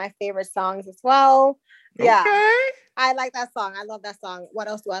 That's one of my favorite songs as well. Yeah. I like that song. I love that song. What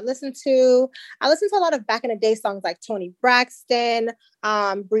else do I listen to? I listen to a lot of back in the day songs like Toni Braxton,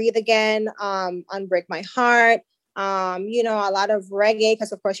 Breathe Again, Unbreak My Heart. You know, a lot of reggae,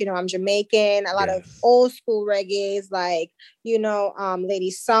 because of course, you know, I'm Jamaican, a lot of old school reggaes, like, you know,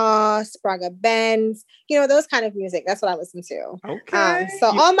 Lady Saw, Sprague Benz, you know, those kind of music. That's what I listen to. So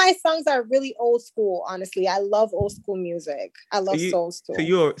all my songs are really old school, honestly. I love old school music. I love soul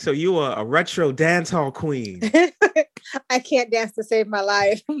school. So you are a retro dance hall queen. I can't dance to save my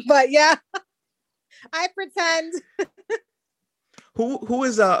life, but yeah, I pretend. Who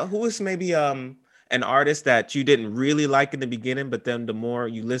is maybe an artist that you didn't really like in the beginning, but then the more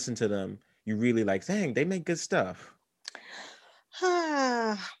you listen to them, you really like, dang, they make good stuff?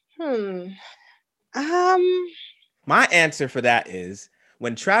 My answer for that is,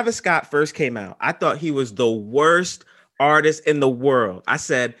 when Travis Scott first came out, I thought he was the worst artist in the world. I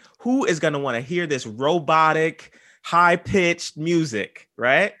said, who is going to want to hear this robotic, high-pitched music,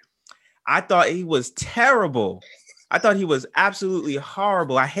 right? I thought he was terrible. I thought he was absolutely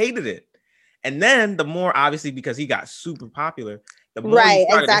horrible. I hated it. And then the more, obviously, because he got super popular, the more you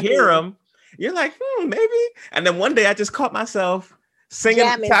started to hear him, you're like, maybe. And then one day I just caught myself singing,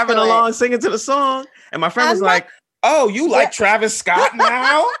 tapping along, singing to the song. And my friend was like, oh, you like Travis Scott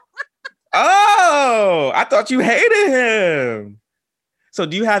now? Oh, I thought you hated him. So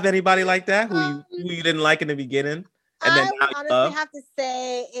do you have anybody like that who you didn't like in the beginning? And then I would honestly have to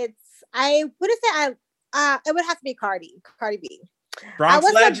say I It would have to be Cardi B. I Bronx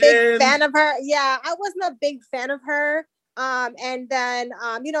wasn't a big legend. fan of her. Yeah, I wasn't a big fan of her. And then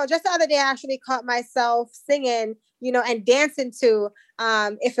just the other day I actually caught myself singing, and dancing to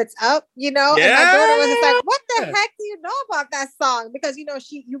If It's Up, and my daughter was just like, what the heck do you know about that song? Because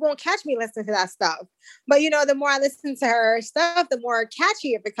you won't catch me listening to that stuff. But the more I listen to her stuff, the more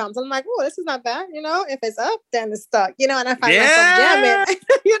catchy it becomes. I'm like, oh, this is not bad, if it's up, then it's stuck, and I find myself jamming,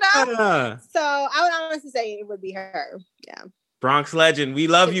 So I would honestly say it would be her. Yeah. Bronx legend. We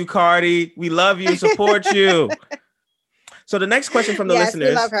love you, Cardi. We love you, support you. So the next question from the listeners.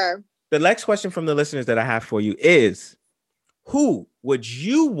 We love her. The next question from the listeners that I have for you is, who would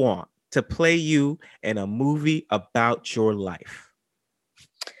you want to play you in a movie about your life?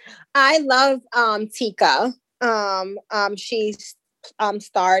 I love Tika. She's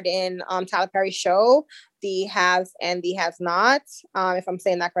starred in Tyler Perry's show, The Haves and the Has Nots. If I'm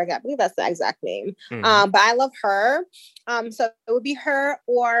saying that correctly, I believe that's the exact name. But I love her. So it would be her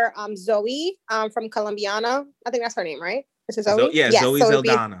or Zoe from Colombiana. I think that's her name, right? This is Zoe? Yes, Zoe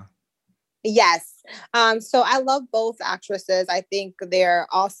Saldana. Yes. So I love both actresses. I think they're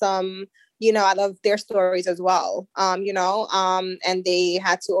awesome. I love their stories as well. And they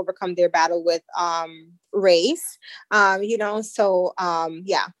had to overcome their battle with race. So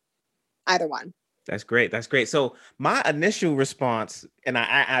yeah, either one. That's great. That's great. So my initial response, and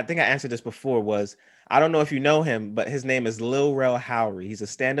I think I answered this before, was I don't know if you know him, but his name is Lil Rel Howery. He's a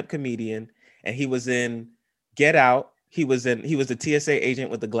stand-up comedian, and he was in Get Out. He was the TSA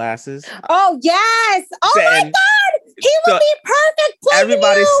agent with the glasses. Oh yes! Oh my God! He would be perfect.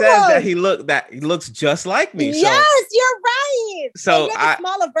 Everybody says that he looks just like me. Yes, you're right. So you're the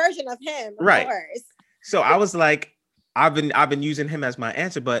smaller version of him, of course. So I was like, I've been using him as my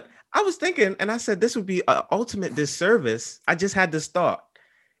answer, but I was thinking, and I said this would be an ultimate disservice. I just had this thought.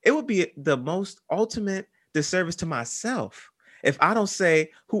 It would be the most ultimate disservice to myself if I don't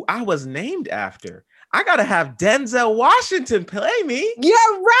say who I was named after. I gotta have Denzel Washington play me.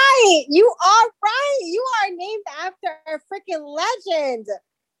 You're right. You are right. You are named after a freaking legend,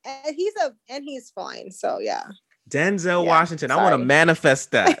 and he's fine. So yeah. Denzel Washington. Sorry. I want to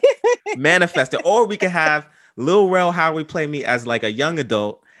manifest that. Manifest it. Or we can have Lil Rel Howery play me as like a young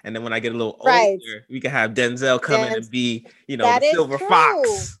adult, and then when I get a little older, we can have Denzel come in and be, the Silver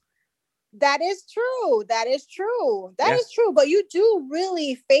Fox. That is true. That is true. That is true. But you do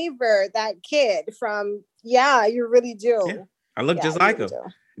really favor that kid from, you really do. Yeah. I look just like him.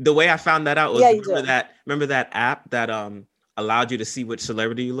 The way I found that out was, remember that app that allowed you to see which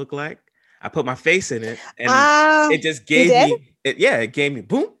celebrity you look like? I put my face in it and it just gave me, it gave me,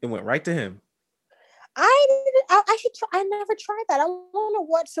 boom, it went right to him. I should try. I never tried that. I don't know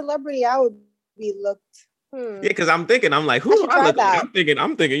what celebrity I would be looked. Yeah, because I'm like, who do I look like?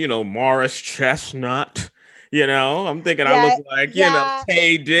 I'm thinking, Morris Chestnut. I'm thinking I look like,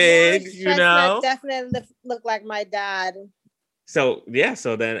 Tay Diggs, definitely look like my dad. So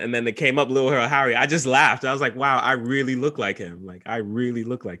then it came up Lil Rel Howery. I just laughed. I was like, wow, I really look like him. Like, I really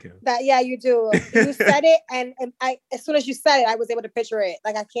look like him. You do. You said it, and as soon as you said it, I was able to picture it.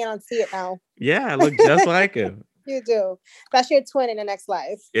 Like, I can't unsee it now. Yeah, I look just like him. You do. That's your twin in the next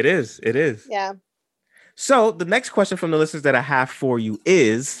life. It is. Yeah. So the next question from the listeners that I have for you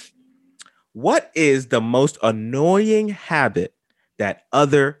is, what is the most annoying habit that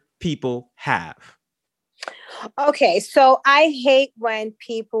other people have? Okay, so I hate when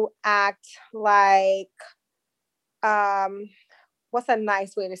people act like, what's a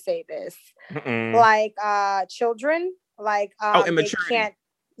nice way to say this? Like children, like immaturity. They can't.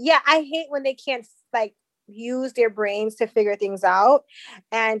 Yeah, I hate when they can't like use their brains to figure things out,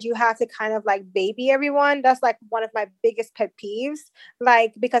 and you have to kind of like baby everyone. That's like one of my biggest pet peeves.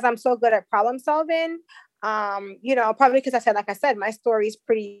 Like, because I'm so good at problem solving. Probably because like I said, my story is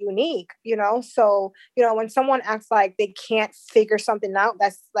pretty unique, so, when someone acts like they can't figure something out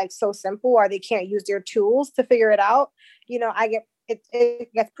that's like so simple, or they can't use their tools to figure it out, it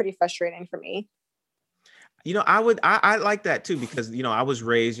gets pretty frustrating for me. I like that too, because, I was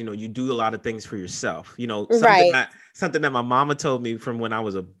raised, you do a lot of things for yourself, something that my mama told me from when I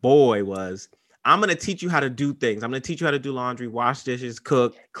was a boy was, I'm going to teach you how to do things. I'm going to teach you how to do laundry, wash dishes,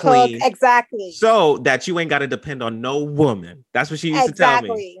 cook, clean. Exactly. So that you ain't got to depend on no woman. That's what she used to tell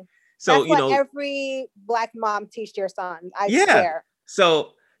me. So, that's what every Black mom teach their son. I swear.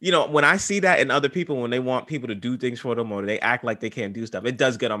 So, when I see that in other people, when they want people to do things for them or they act like they can't do stuff, it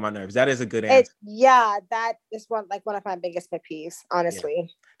does get on my nerves. That is a good answer. That is one of my biggest pet peeves, honestly. Yeah,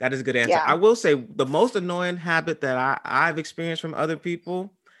 that is a good answer. Yeah. I will say the most annoying habit that I've experienced from other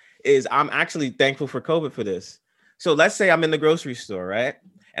people is, I'm actually thankful for COVID for this. So let's say I'm in the grocery store, right?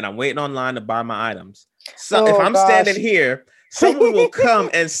 And I'm waiting online to buy my items. So if I'm standing here, someone will come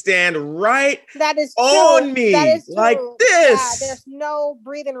and stand right That is on true. me That is true. like Yeah, this. there's no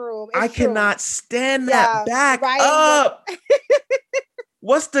breathing room. It's I true. cannot stand Yeah, that. Back right up.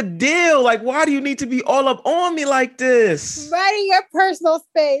 What's the deal? Like, why do you need to be all up on me like this? Right in your personal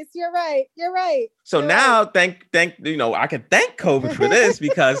space. You're right. You're right. So You're now, thank I can thank COVID for this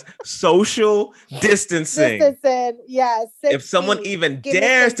because social distancing. Yes. If someone even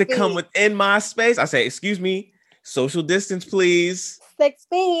dares to come with within my space, I say, excuse me, social distance, please. 6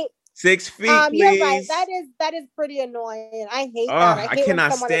 feet. 6 feet, please. You're right. That is pretty annoying. I hate that. I hate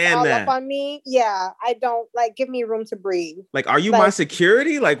cannot when someone stand is all that. up on me. Yeah, I don't like. Give me room to breathe. Like, are you my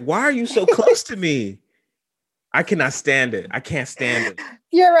security? Like, why are you so close to me? I cannot stand it. I can't stand it.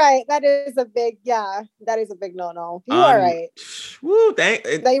 You're right. That is a big no-no. You are right. Woo,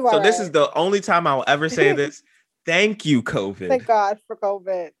 so this is the only time I will ever say this. Thank you, COVID. Thank God for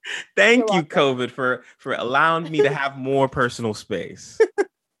COVID. Thank you, COVID, for allowing me to have more personal space.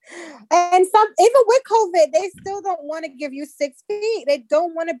 And even with COVID, they still don't want to give you 6 feet. They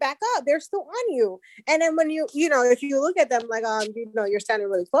don't want to back up. They're still on you. And then when if you look at them like, you're standing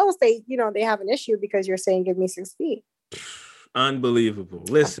really close, they have an issue because you're saying, give me 6 feet. Unbelievable.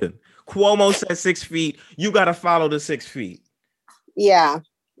 Listen, Cuomo said 6 feet. You got to follow the 6 feet. Yeah.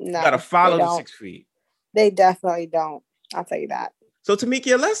 No, you got to follow the 6 feet. They definitely don't. I'll tell you that. So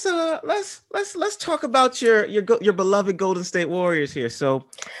Tamikia, let's talk about your beloved Golden State Warriors here. So,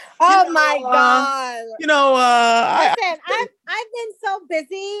 my God! Listen, I've been so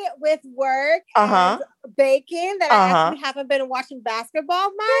busy with work and baking that I actually haven't been watching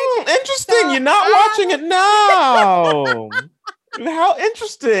basketball much. Interesting. So you're not watching it now. How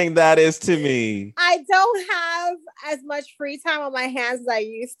interesting that is to me. I don't have as much free time on my hands as I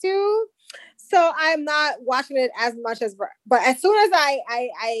used to. So I'm not watching it as much but as soon as I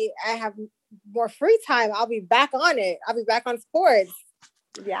have more free time, I'll be back on it. I'll be back on sports.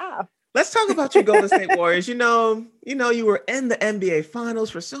 Yeah. Let's talk about your Golden State Warriors. You were in the NBA Finals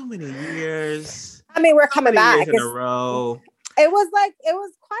for so many years. I mean, we're coming back in a row. It was quite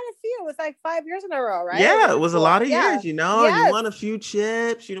a few. It was like 5 years in a row, right? Yeah, it was a lot of years. You won a few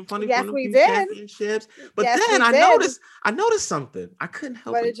chips. We did. Championships. But then I noticed something. I couldn't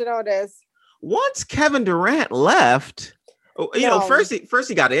help it. What did you notice? Once Kevin Durant left, first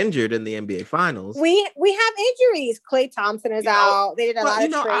he got injured in the NBA Finals. We have injuries. Klay Thompson is out. They did a lot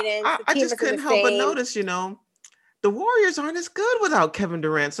of training. I just couldn't help but notice, the Warriors aren't as good without Kevin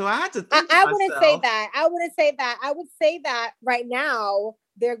Durant. So I had to think I wouldn't say that. I would say that right now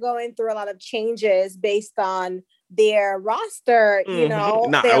they're going through a lot of changes based on their roster.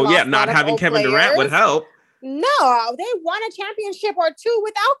 Not having Kevin Durant would help. No, they won a championship or two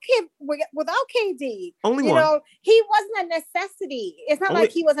without KD. Only one. He wasn't a necessity. It's not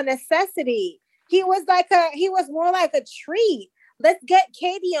like he was a necessity. He was more like a treat. Let's get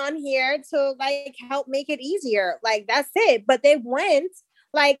KD on here to help make it easier. That's it. But they went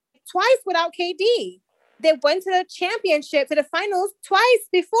twice without KD. They went to the championship, to the finals twice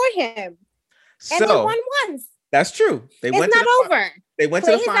before him. And they won once. That's true. It's not over. They went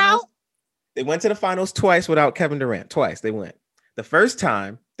to the finals. They went to the finals twice without Kevin Durant. Twice they went. The first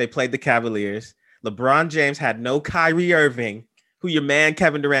time they played the Cavaliers, LeBron James had no Kyrie Irving, who your man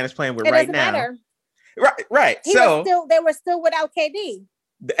Kevin Durant is playing with right now. Matter. Right. They were still without KD.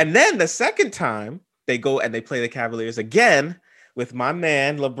 And then the second time they go and they play the Cavaliers again with my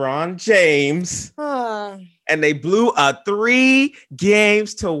man LeBron James, and they blew a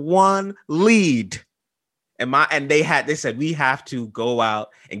 3-1 lead. And they said we have to go out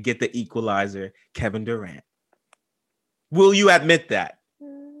and get the equalizer, Kevin Durant. Will you admit that?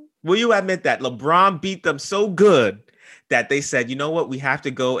 Will you admit that LeBron beat them so good that they said, you know what, we have to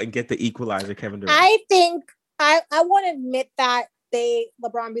go and get the equalizer, Kevin Durant? I think I want to admit that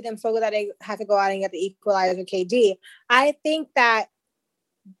LeBron beat them so good that they had to go out and get the equalizer, KD. I think that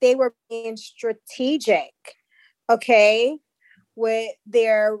they were being strategic, okay, with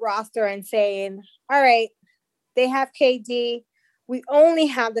their roster and saying, all right, they have KD. We only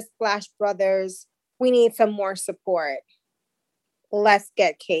have the Splash Brothers. We need some more support. Let's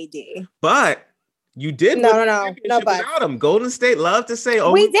get KD. But you did no. Without him. Golden State loved to say,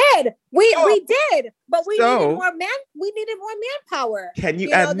 "Oh, we did, we did," but we needed more manpower. Can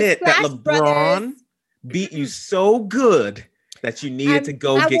you admit that LeBron beat you so good that you needed to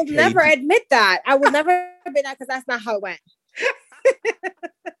go get KD? I will never admit that. I will never admit that because that's not how it went.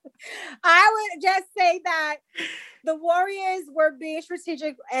 I would just say that the Warriors were being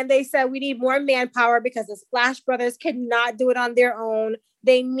strategic and they said we need more manpower because the Splash Brothers cannot do it on their own.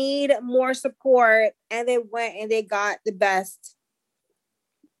 They need more support, and they went and they got the best.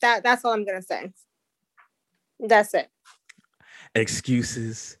 That's all I'm gonna say. That's it.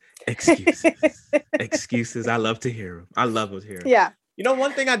 Excuses, excuses. I love to hear them. I love to hear them. Yeah.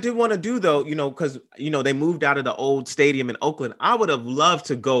 One thing I do want to do though, because they moved out of the old stadium in Oakland. I would have loved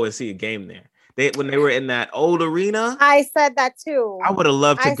to go and see a game there. When they were in that old arena. I said that too. I would have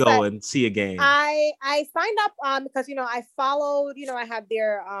loved to go and see a game. I signed up because I followed, I have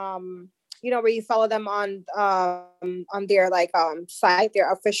their where you follow them on their site,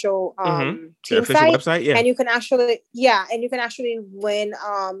 their official team their official website, yeah. And you can actually win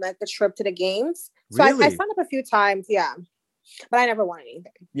like the trip to the games. So really? I signed up a few times, yeah. But I never won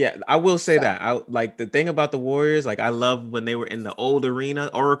anything. Yeah, I will say that. I like the thing about the Warriors, like I love when they were in the old arena,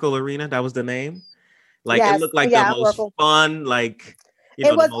 Oracle Arena, that was the name. Like yes, it looked like the most Oracle. Fun, like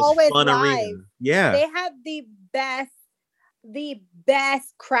it was always fun live. Arena. Yeah. They had the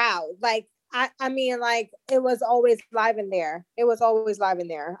best crowd. Like I mean, like it was always live in there. It was always live in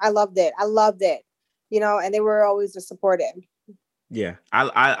there. I loved it. And they were always just supportive. Yeah,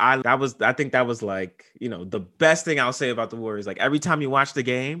 I think that was like, the best thing I'll say about the Warriors. Like every time you watch the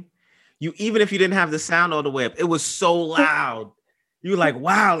game, even if you didn't have the sound all the way up, it was so loud. You were like,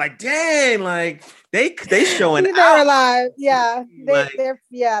 wow, like dang, like they showing they out. Were live. Yeah, they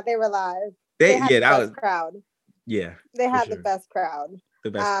were live. They had the best crowd. Yeah, they had the best crowd.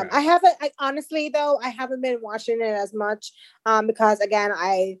 The best crowd. I honestly though, I haven't been watching it as much because again,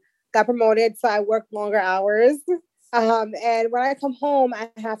 I got promoted, so I work longer hours. And when I come home, I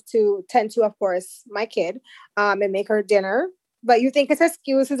have to tend to, of course, my kid, and make her dinner. But you think it's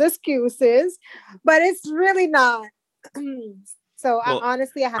excuses, but it's really not. So well,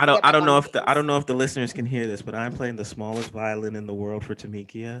 honestly, I don't know if the listeners can hear this, but I'm playing the smallest violin in the world for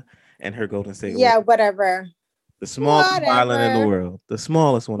Tamikia and her Golden State. Yeah, whatever. The smallest violin in the world, the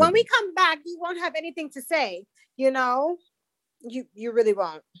smallest one. When we come back, you won't have anything to say. You really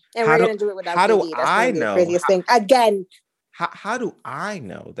won't, and we're gonna do it without. How do I know? Craziest thing again. How do I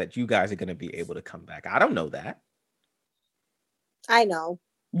know that you guys are gonna be able to come back? I don't know that. I know.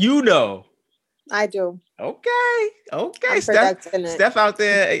 You know. I do. Okay. Steph out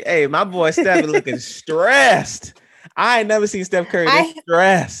there. Hey, my boy Steph is looking stressed. I ain't never seen Steph Curry this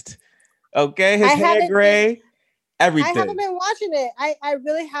stressed. Okay, his hair gray. Everything. I haven't been watching it. I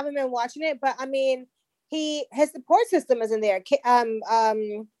really haven't been watching it, but I mean. His support system is in there. KD,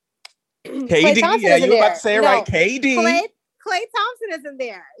 yeah, you were about to say it right. KD. Klay Thompson is in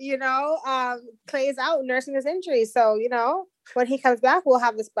there. Klay is out nursing his injury. So, when he comes back, we'll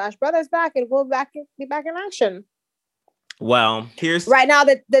have the Splash Brothers back and we'll be back in action. Well, right now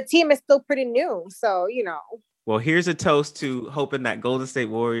the team is still pretty new. So, Well, here's a toast to hoping that Golden State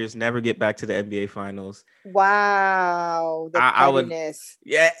Warriors never get back to the NBA Finals. Wow, the pettiness.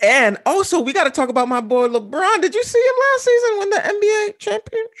 Yeah, and also we got to talk about my boy LeBron. Did you see him last season win the NBA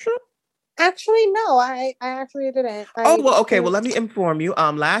championship? Actually, no, I actually didn't. Okay. Well, let me inform you.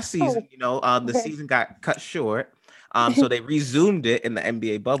 Last season, the season got cut short. So they resumed it in the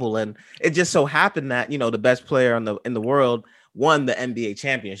NBA bubble, and it just so happened that the best player in the world won the NBA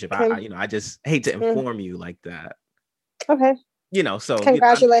championship. I just hate to inform you like that. Okay. So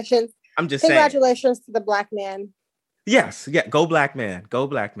congratulations. I'm just saying. Congratulations to the black man. Yes. Yeah. Go black man. Go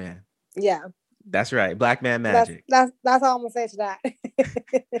black man. Yeah. That's right. Black man magic. That's all I'm gonna say to that.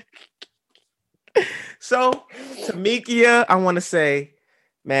 So, Tamikia, I want to say,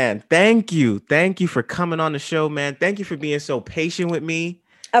 man, thank you. Thank you for coming on the show, man. Thank you for being so patient with me.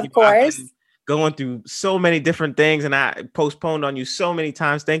 Of course. Going through so many different things, and I postponed on you so many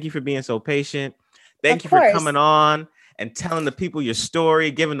times. Thank you for being so patient. Thank you for coming on and telling the people your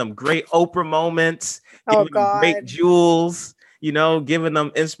story, giving them great Oprah moments, giving them great jewels, giving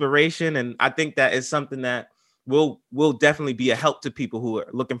them inspiration. And I think that is something that will definitely be a help to people who are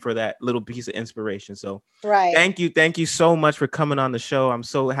looking for that little piece of inspiration. So thank you so much for coming on the show. I'm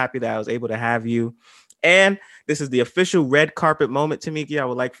so happy that I was able to have you. And this is the official red carpet moment, Tamiki. I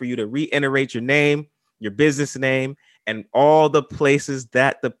would like for you to reiterate your name, your business name, and all the places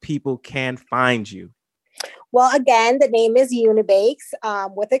that the people can find you. Well, again, the name is Unibakes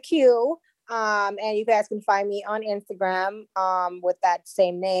with a Q. And you guys can find me on Instagram with that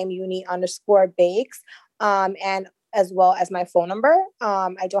same name, uni_bakes. And as well as my phone number.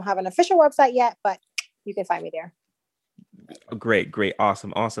 I don't have an official website yet, but you can find me there. Great.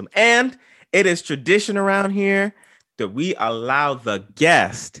 Awesome. And it is tradition around here that we allow the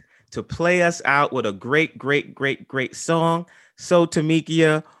guest to play us out with a great song. So,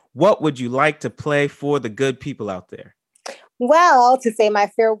 Tamikia, what would you like to play for the good people out there? Well, to say my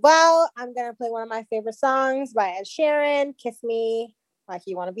farewell, I'm going to play one of my favorite songs by Ed Sheeran, Kiss Me Like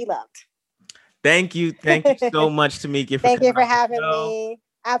You Want to Be Loved. Thank you so much, Tamikia. Thank you for having me.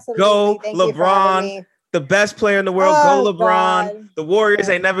 Absolutely. Go, Thank LeBron. the best player in the world. Oh, Go LeBron. God. The Warriors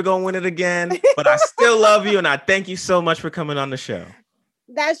ain't never gonna win it again. But I still love you, and I thank you so much for coming on the show.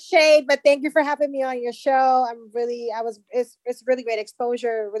 That's shade, but thank you for having me on your show. It's really great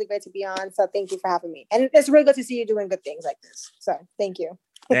exposure, really great to be on. So thank you for having me. And it's really good to see you doing good things like this. So thank you.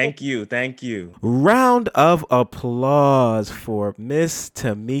 Thank you. Thank you. Round of applause for Miss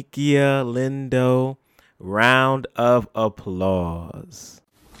Tamikia Lindo. Round of applause.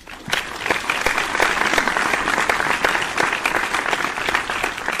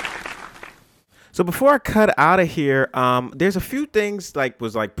 So before I cut out of here, there's a few things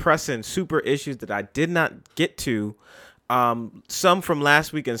was pressing super issues that I did not get to. Some from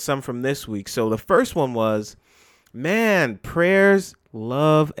last week and some from this week. So the first one was, man, prayers,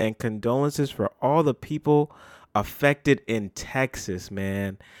 love, and condolences for all the people affected in Texas,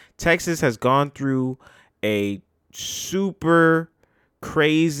 man. Texas has gone through a super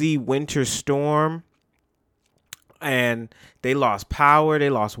crazy winter storm. And they lost power,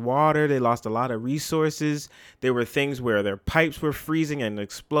 they lost water, they lost a lot of resources. There were things where their pipes were freezing and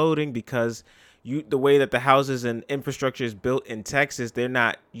exploding because the way that the houses and infrastructure is built in Texas, they're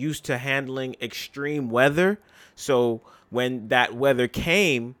not used to handling extreme weather. So when that weather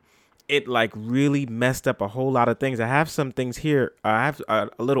came, it really messed up a whole lot of things. I have some things here. I have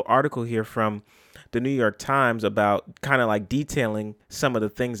a little article here from the New York Times about kind of detailing some of the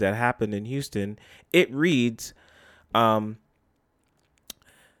things that happened in Houston. It reads, the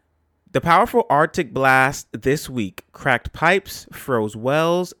powerful Arctic blast this week cracked pipes, froze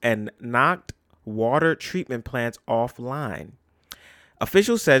wells, and knocked water treatment plants offline.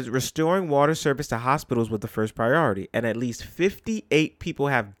 Officials said restoring water service to hospitals was the first priority, and at least 58 people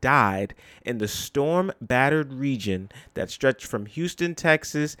have died in the storm-battered region that stretched from Houston,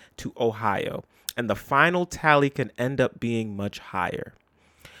 Texas to Ohio, and the final tally can end up being much higher.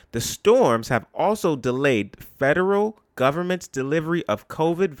 The storms have also delayed federal government's delivery of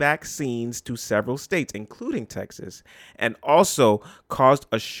COVID vaccines to several states, including Texas, and also caused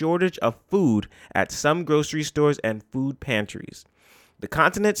a shortage of food at some grocery stores and food pantries. The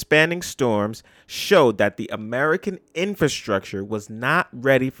continent-spanning storms showed that the American infrastructure was not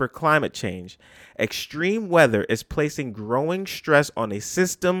ready for climate change. Extreme weather is placing growing stress on a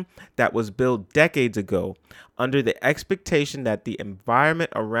system that was built decades ago under the expectation that the environment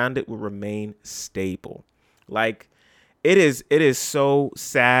around it will remain stable. It is so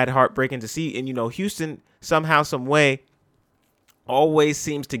sad, heartbreaking to see. And, Houston somehow, some way always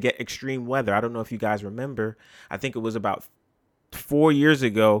seems to get extreme weather. I don't know if you guys remember. I think it was about 4 years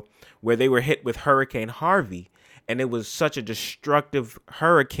ago where they were hit with Hurricane Harvey, and it was such a destructive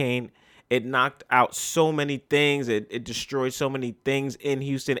hurricane. It knocked out so many things. It destroyed so many things in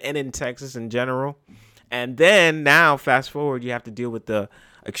Houston and in Texas in general. And then now, fast forward, you have to deal with the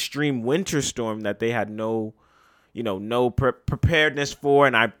extreme winter storm that they had no preparedness for.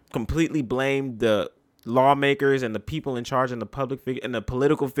 And I completely blame the lawmakers and the people in charge and the public figure and the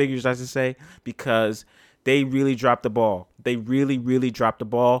political figures, I should say, because they really dropped the ball. They really, really dropped the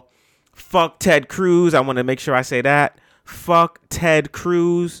ball. Fuck Ted Cruz. I want to make sure I say that. Fuck Ted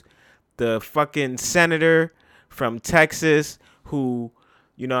Cruz, the fucking senator from Texas who,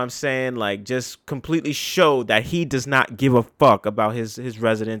 just completely showed that he does not give a fuck about his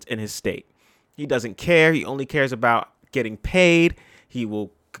residents in his state. He doesn't care. He only cares about getting paid. He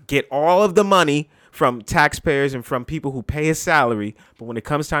will get all of the money from taxpayers and from people who pay his salary. But when it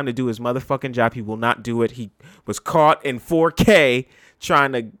comes time to do his motherfucking job, he will not do it. He was caught in 4K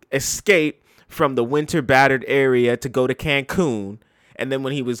trying to escape from the winter battered area to go to Cancun. And then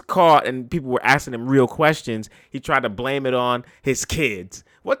when he was caught and people were asking him real questions, he tried to blame it on his kids.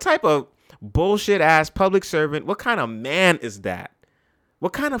 What type of bullshit ass public servant? What kind of man is that?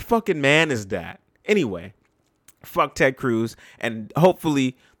 What kind of fucking man is that? Anyway, fuck Ted Cruz. And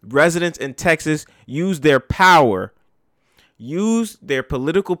hopefully residents in Texas use their power, use their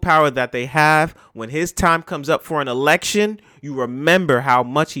political power that they have. When his time comes up for an election, you remember how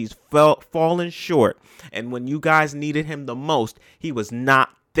much he's fallen short. And when you guys needed him the most, he was not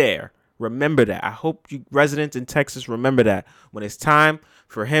there. Remember that. I hope you residents in Texas remember that. When it's time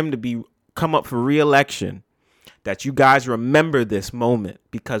for him to come up for re-election, that you guys remember this moment,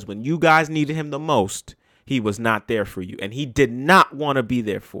 because when you guys needed him the most, he was not there for you, and he did not want to be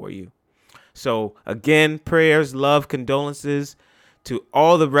there for you. So again, prayers, love, condolences to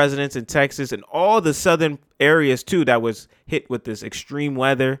all the residents in Texas and all the southern areas too that was hit with this extreme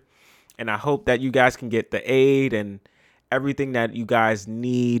weather. And I hope that you guys can get the aid and everything that you guys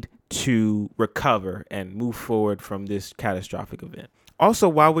need to recover and move forward from this catastrophic event. Also,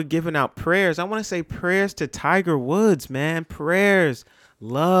 while we're giving out prayers, I want to say prayers to Tiger Woods, man. Prayers.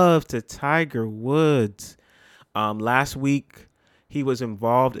 Love to Tiger Woods. Last week, he was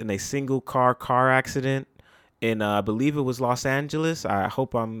involved in a single car accident in, I believe it was Los Angeles. I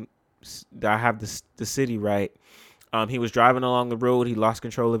hope I have the city right. He was driving along the road. He lost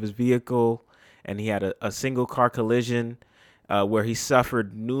control of his vehicle, and he had a single car collision where he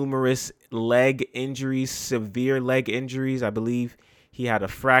suffered numerous leg injuries, severe leg injuries. I believe he had a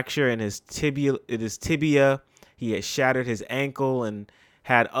fracture in his tibia. He had shattered his ankle and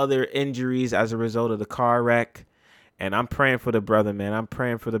had other injuries as a result of the car wreck. And I'm praying for the brother, man. I'm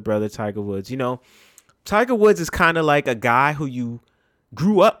praying for the brother, Tiger Woods. You know, Tiger Woods is kind of like a guy who you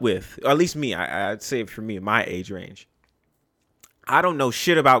grew up with, or at least me. I'd say for me, my age range. I don't know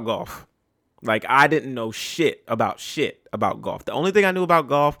shit about golf. Like, I didn't know shit about golf. The only thing I knew about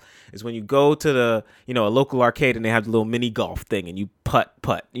golf is when you go to the, a local arcade and they have the little mini golf thing and you putt,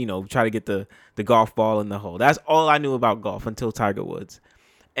 try to get the golf ball in the hole. That's all I knew about golf until Tiger Woods.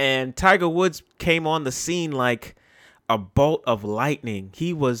 And Tiger Woods came on the scene like a bolt of lightning.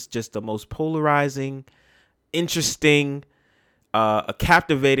 He was just the most polarizing, interesting, a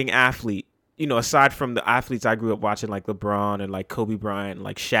captivating athlete. Aside from the athletes I grew up watching, like LeBron and like Kobe Bryant, and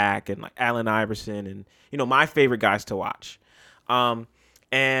like Shaq and like Allen Iverson, and my favorite guys to watch.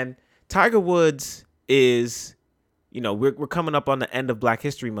 And Tiger Woods is, we're coming up on the end of Black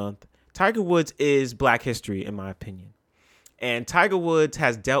History Month. Tiger Woods is Black history, in my opinion. And Tiger Woods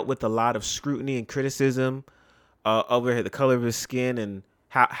has dealt with a lot of scrutiny and criticism over the color of his skin and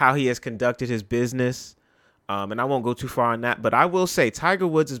how he has conducted his business. And I won't go too far on that, but I will say Tiger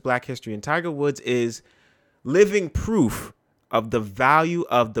Woods is Black history, and Tiger Woods is living proof of the value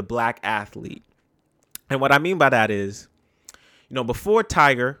of the Black athlete. And what I mean by that is, before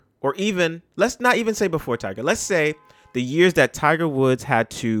Tiger, or even, let's not even say before Tiger, let's say the years that Tiger Woods had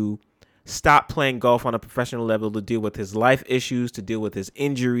to stop playing golf on a professional level to deal with his life issues, to deal with his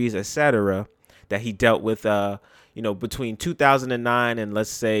injuries, etc., that he dealt with, between 2009 and let's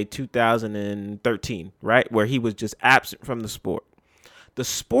say 2013, right? Where he was just absent from the sport. The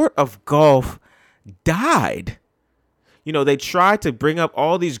sport of golf died. They tried to bring up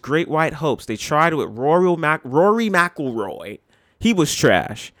all these great white hopes. They tried it with Rory McIlroy. He was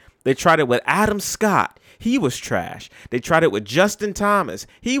trash. They tried it with Adam Scott. He was trash. They tried it with Justin Thomas.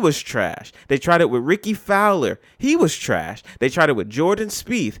 He was trash. They tried it with Ricky Fowler. He was trash. They tried it with Jordan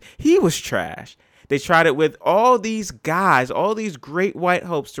Spieth. He was trash. They tried it with all these guys, all these great white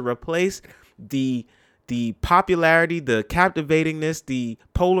hopes to replace the popularity, the captivatingness, the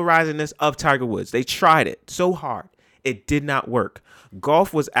polarizingness of Tiger Woods. They tried it so hard. It did not work.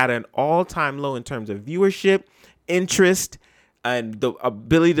 Golf was at an all-time low in terms of viewership, interest, and the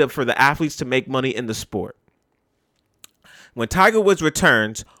ability for the athletes to make money in the sport. When Tiger Woods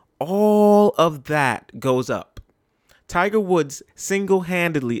returns, all of that goes up. Tiger Woods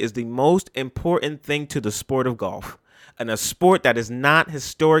single-handedly is the most important thing to the sport of golf, and a sport that is not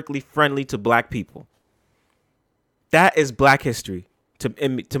historically friendly to Black people. That is Black history,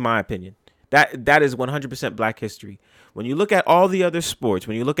 to my opinion. That is 100% Black history. When you look at all the other sports,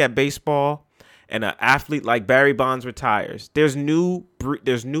 when you look at baseball, and an athlete like Barry Bonds retires, there's new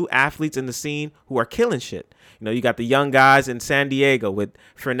athletes in the scene who are killing shit. You got the young guys in San Diego with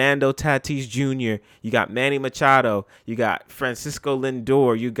Fernando Tatis Jr. You got Manny Machado. You got Francisco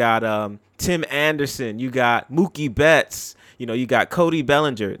Lindor. You got Tim Anderson. You got Mookie Betts. You got Cody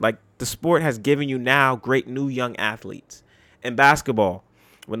Bellinger. Like, the sport has given you now great new young athletes. In basketball,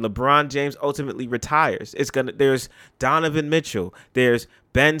 when LeBron James ultimately retires, there's Donovan Mitchell. There's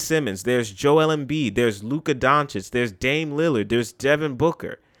Ben Simmons. There's Joel Embiid. There's Luka Doncic. There's Dame Lillard. There's Devin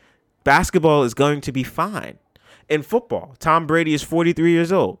Booker. Basketball is going to be fine. In football, Tom Brady is 43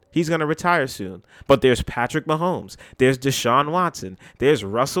 years old. He's going to retire soon. But there's Patrick Mahomes. There's Deshaun Watson. There's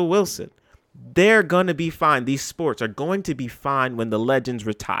Russell Wilson. They're going to be fine. These sports are going to be fine when the legends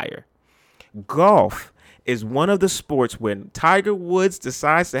retire. Golf is one of the sports when Tiger Woods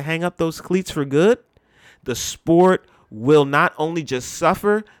decides to hang up those cleats for good, the sport will not only just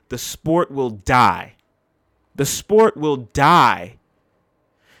suffer, the sport will die. The sport will die.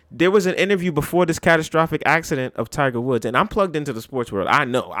 There was an interview before this catastrophic accident of Tiger Woods, and I'm plugged into the sports world. I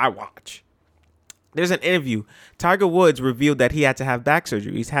know, I watch. There's an interview. Tiger Woods revealed that he had to have back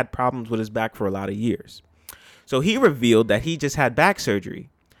surgery. He's had problems with his back for a lot of years. So he revealed that he just had back surgery.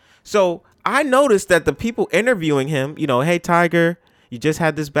 So I noticed that the people interviewing him, hey, Tiger, you just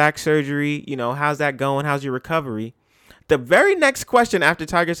had this back surgery. How's that going? How's your recovery? The very next question after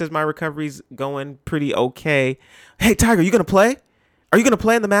Tiger says my recovery's going pretty okay. Hey, Tiger, you going to play? Are you going to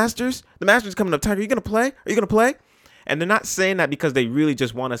play in the Masters? The Masters coming up. Tiger, are you going to play? Are you going to play? And they're not saying that because they really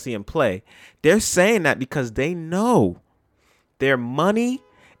just want to see him play. They're saying that because they know Their money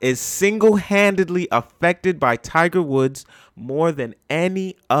is single-handedly affected by Tiger Woods more than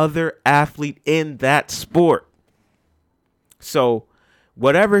any other athlete in that sport. So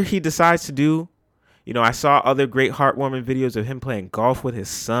whatever he decides to do, you know, I saw other great heartwarming videos of him playing golf with his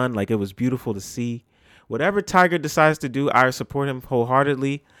son. Like, it was beautiful to see. Whatever Tiger decides to do, I support him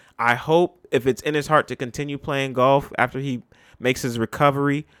wholeheartedly. I hope, if it's in his heart to continue playing golf after he makes his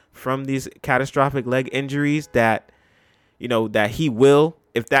recovery from these catastrophic leg injuries, that, you know, that he will,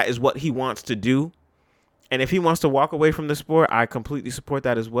 if that is what he wants to do. And if he wants to walk away from the sport, I completely support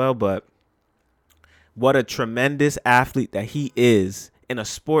that as well. But what a tremendous athlete that he is in a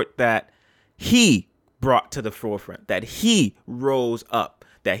sport that he brought to the forefront, that he rose up,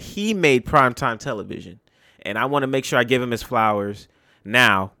 that he made primetime television. And I want to make sure I give him his flowers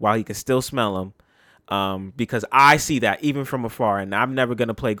now while he can still smell them, because I see that even from afar, and I'm never going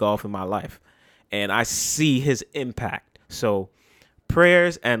to play golf in my life. And I see his impact. So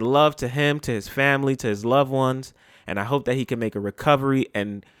prayers and love to him, to his family, to his loved ones. And I hope that he can make a recovery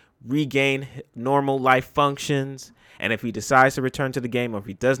and regain normal life functions. And if he decides to return to the game, or if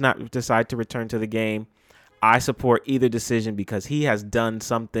he does not decide to return to the game, I support either decision, because he has done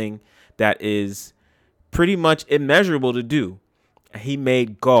something that is pretty much immeasurable to do. He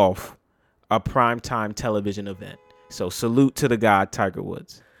made golf a primetime television event. So salute to the god, Tiger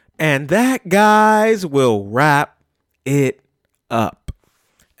Woods. And that, guys, will wrap it up.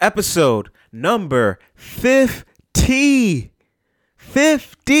 Episode number 50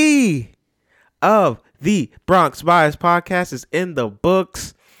 of the Bronx Bias Podcast is in the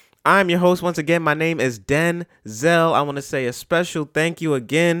books. I'm your host once again. My name is Denzel. I want to say a special thank you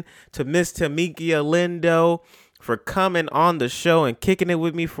again to Miss Tamikia Lindo for coming on the show and kicking it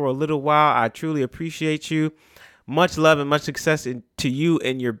with me for a little while. I truly appreciate you. Much love and much success to you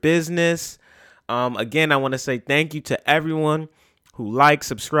in your business. Again, I want to say thank you to everyone who likes,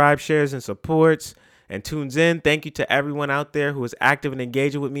 subscribes, shares, and supports and tunes in. Thank you to everyone out there who is active and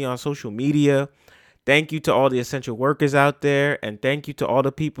engaging with me on social media. Thank you to all the essential workers out there. And thank you to all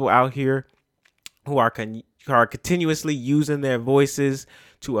the people out here who are continuously using their voices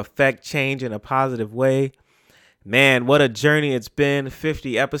to affect change in a positive way. Man, what a journey it's been.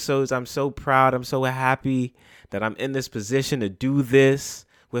 50 episodes. I'm so proud. I'm so happy that I'm in this position to do this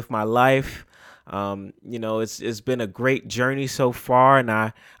with my life. You know, it's been a great journey so far, and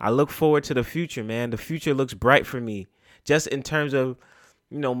I look forward to the future, man. The future looks bright for me, just in terms of,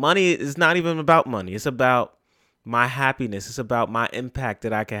 you know, money is not even about money. It's about my happiness. It's about my impact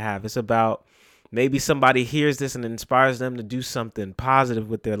that I can have. It's about maybe somebody hears this and inspires them to do something positive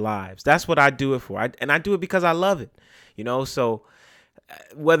with their lives. That's what I do it for. And I do it because I love it, you know. So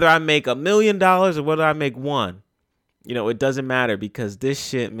whether I make $1 million or whether I make one, you know, it doesn't matter, because this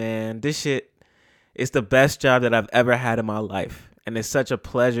shit, man, this shit is the best job that I've ever had in my life. And it's such a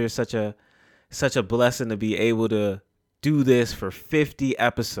pleasure, such a blessing to be able to do this for 50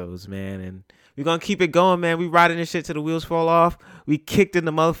 episodes, man. And we're going to keep it going, man. We riding this shit till the wheels fall off. We kicked in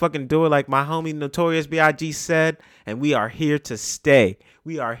the motherfucking door like my homie Notorious B.I.G. said, and we are here to stay.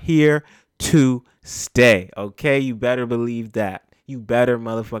 We are here to stay, okay? You better believe that. You better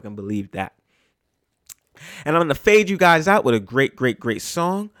motherfucking believe that. And I'm going to fade you guys out with a great, great, great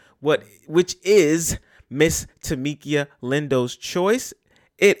song, which is Miss Tamikia Lindo's choice.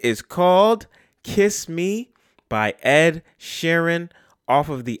 It is called Kiss Me by Ed Sheeran off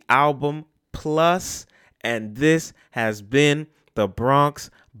of the album Plus. And this has been the Bronx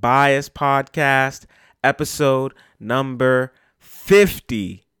Bias Podcast, episode number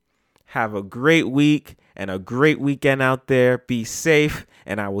 50. Have a great week and a great weekend out there. Be safe,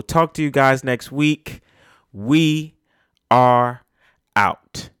 and I will talk to you guys next week. We are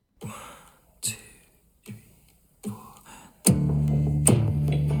out.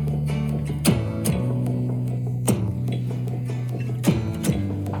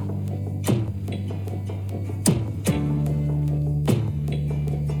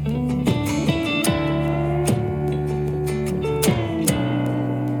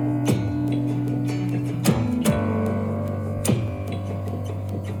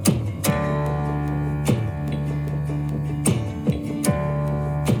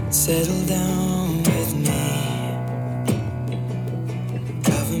 Settle down with me,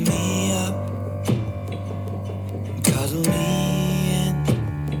 cover me up, cuddle me in,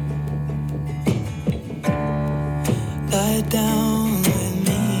 lie down with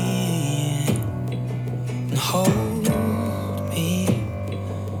me and hold me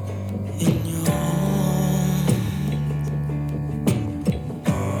in your arms,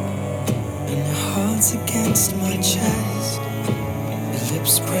 and your heart's against my chest,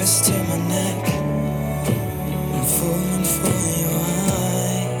 lips pressed to my neck, and falling for your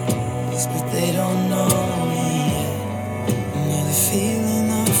eyes, but they don't know me yet. And with a feeling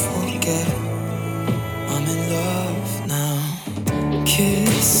I forget, I'm in love now.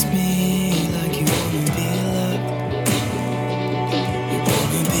 Kiss me like you wanna be loved. You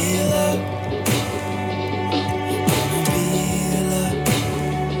wanna be loved. You wanna be loved.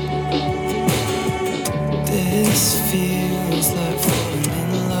 This feels like falling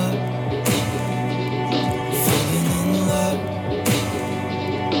in love. Falling in love.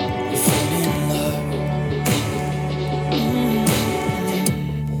 Falling in love.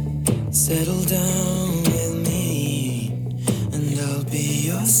 Settle down with me, and I'll be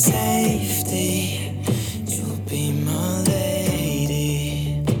your safety. You'll be my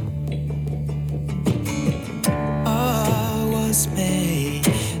lady. I was made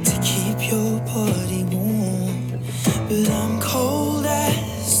to keep your body warm, but I'm cold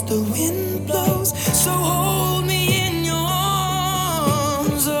as the wind blows. So hold me in your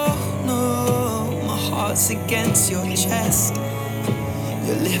arms. Oh no, my heart's against your chest.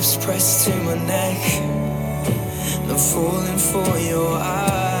 Your lips pressed to my neck. I'm falling for your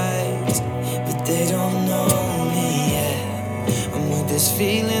eyes, but they don't know me yet. And with this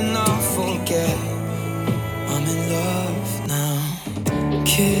feeling I'll forget, I'm in love now.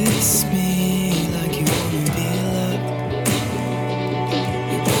 Kiss me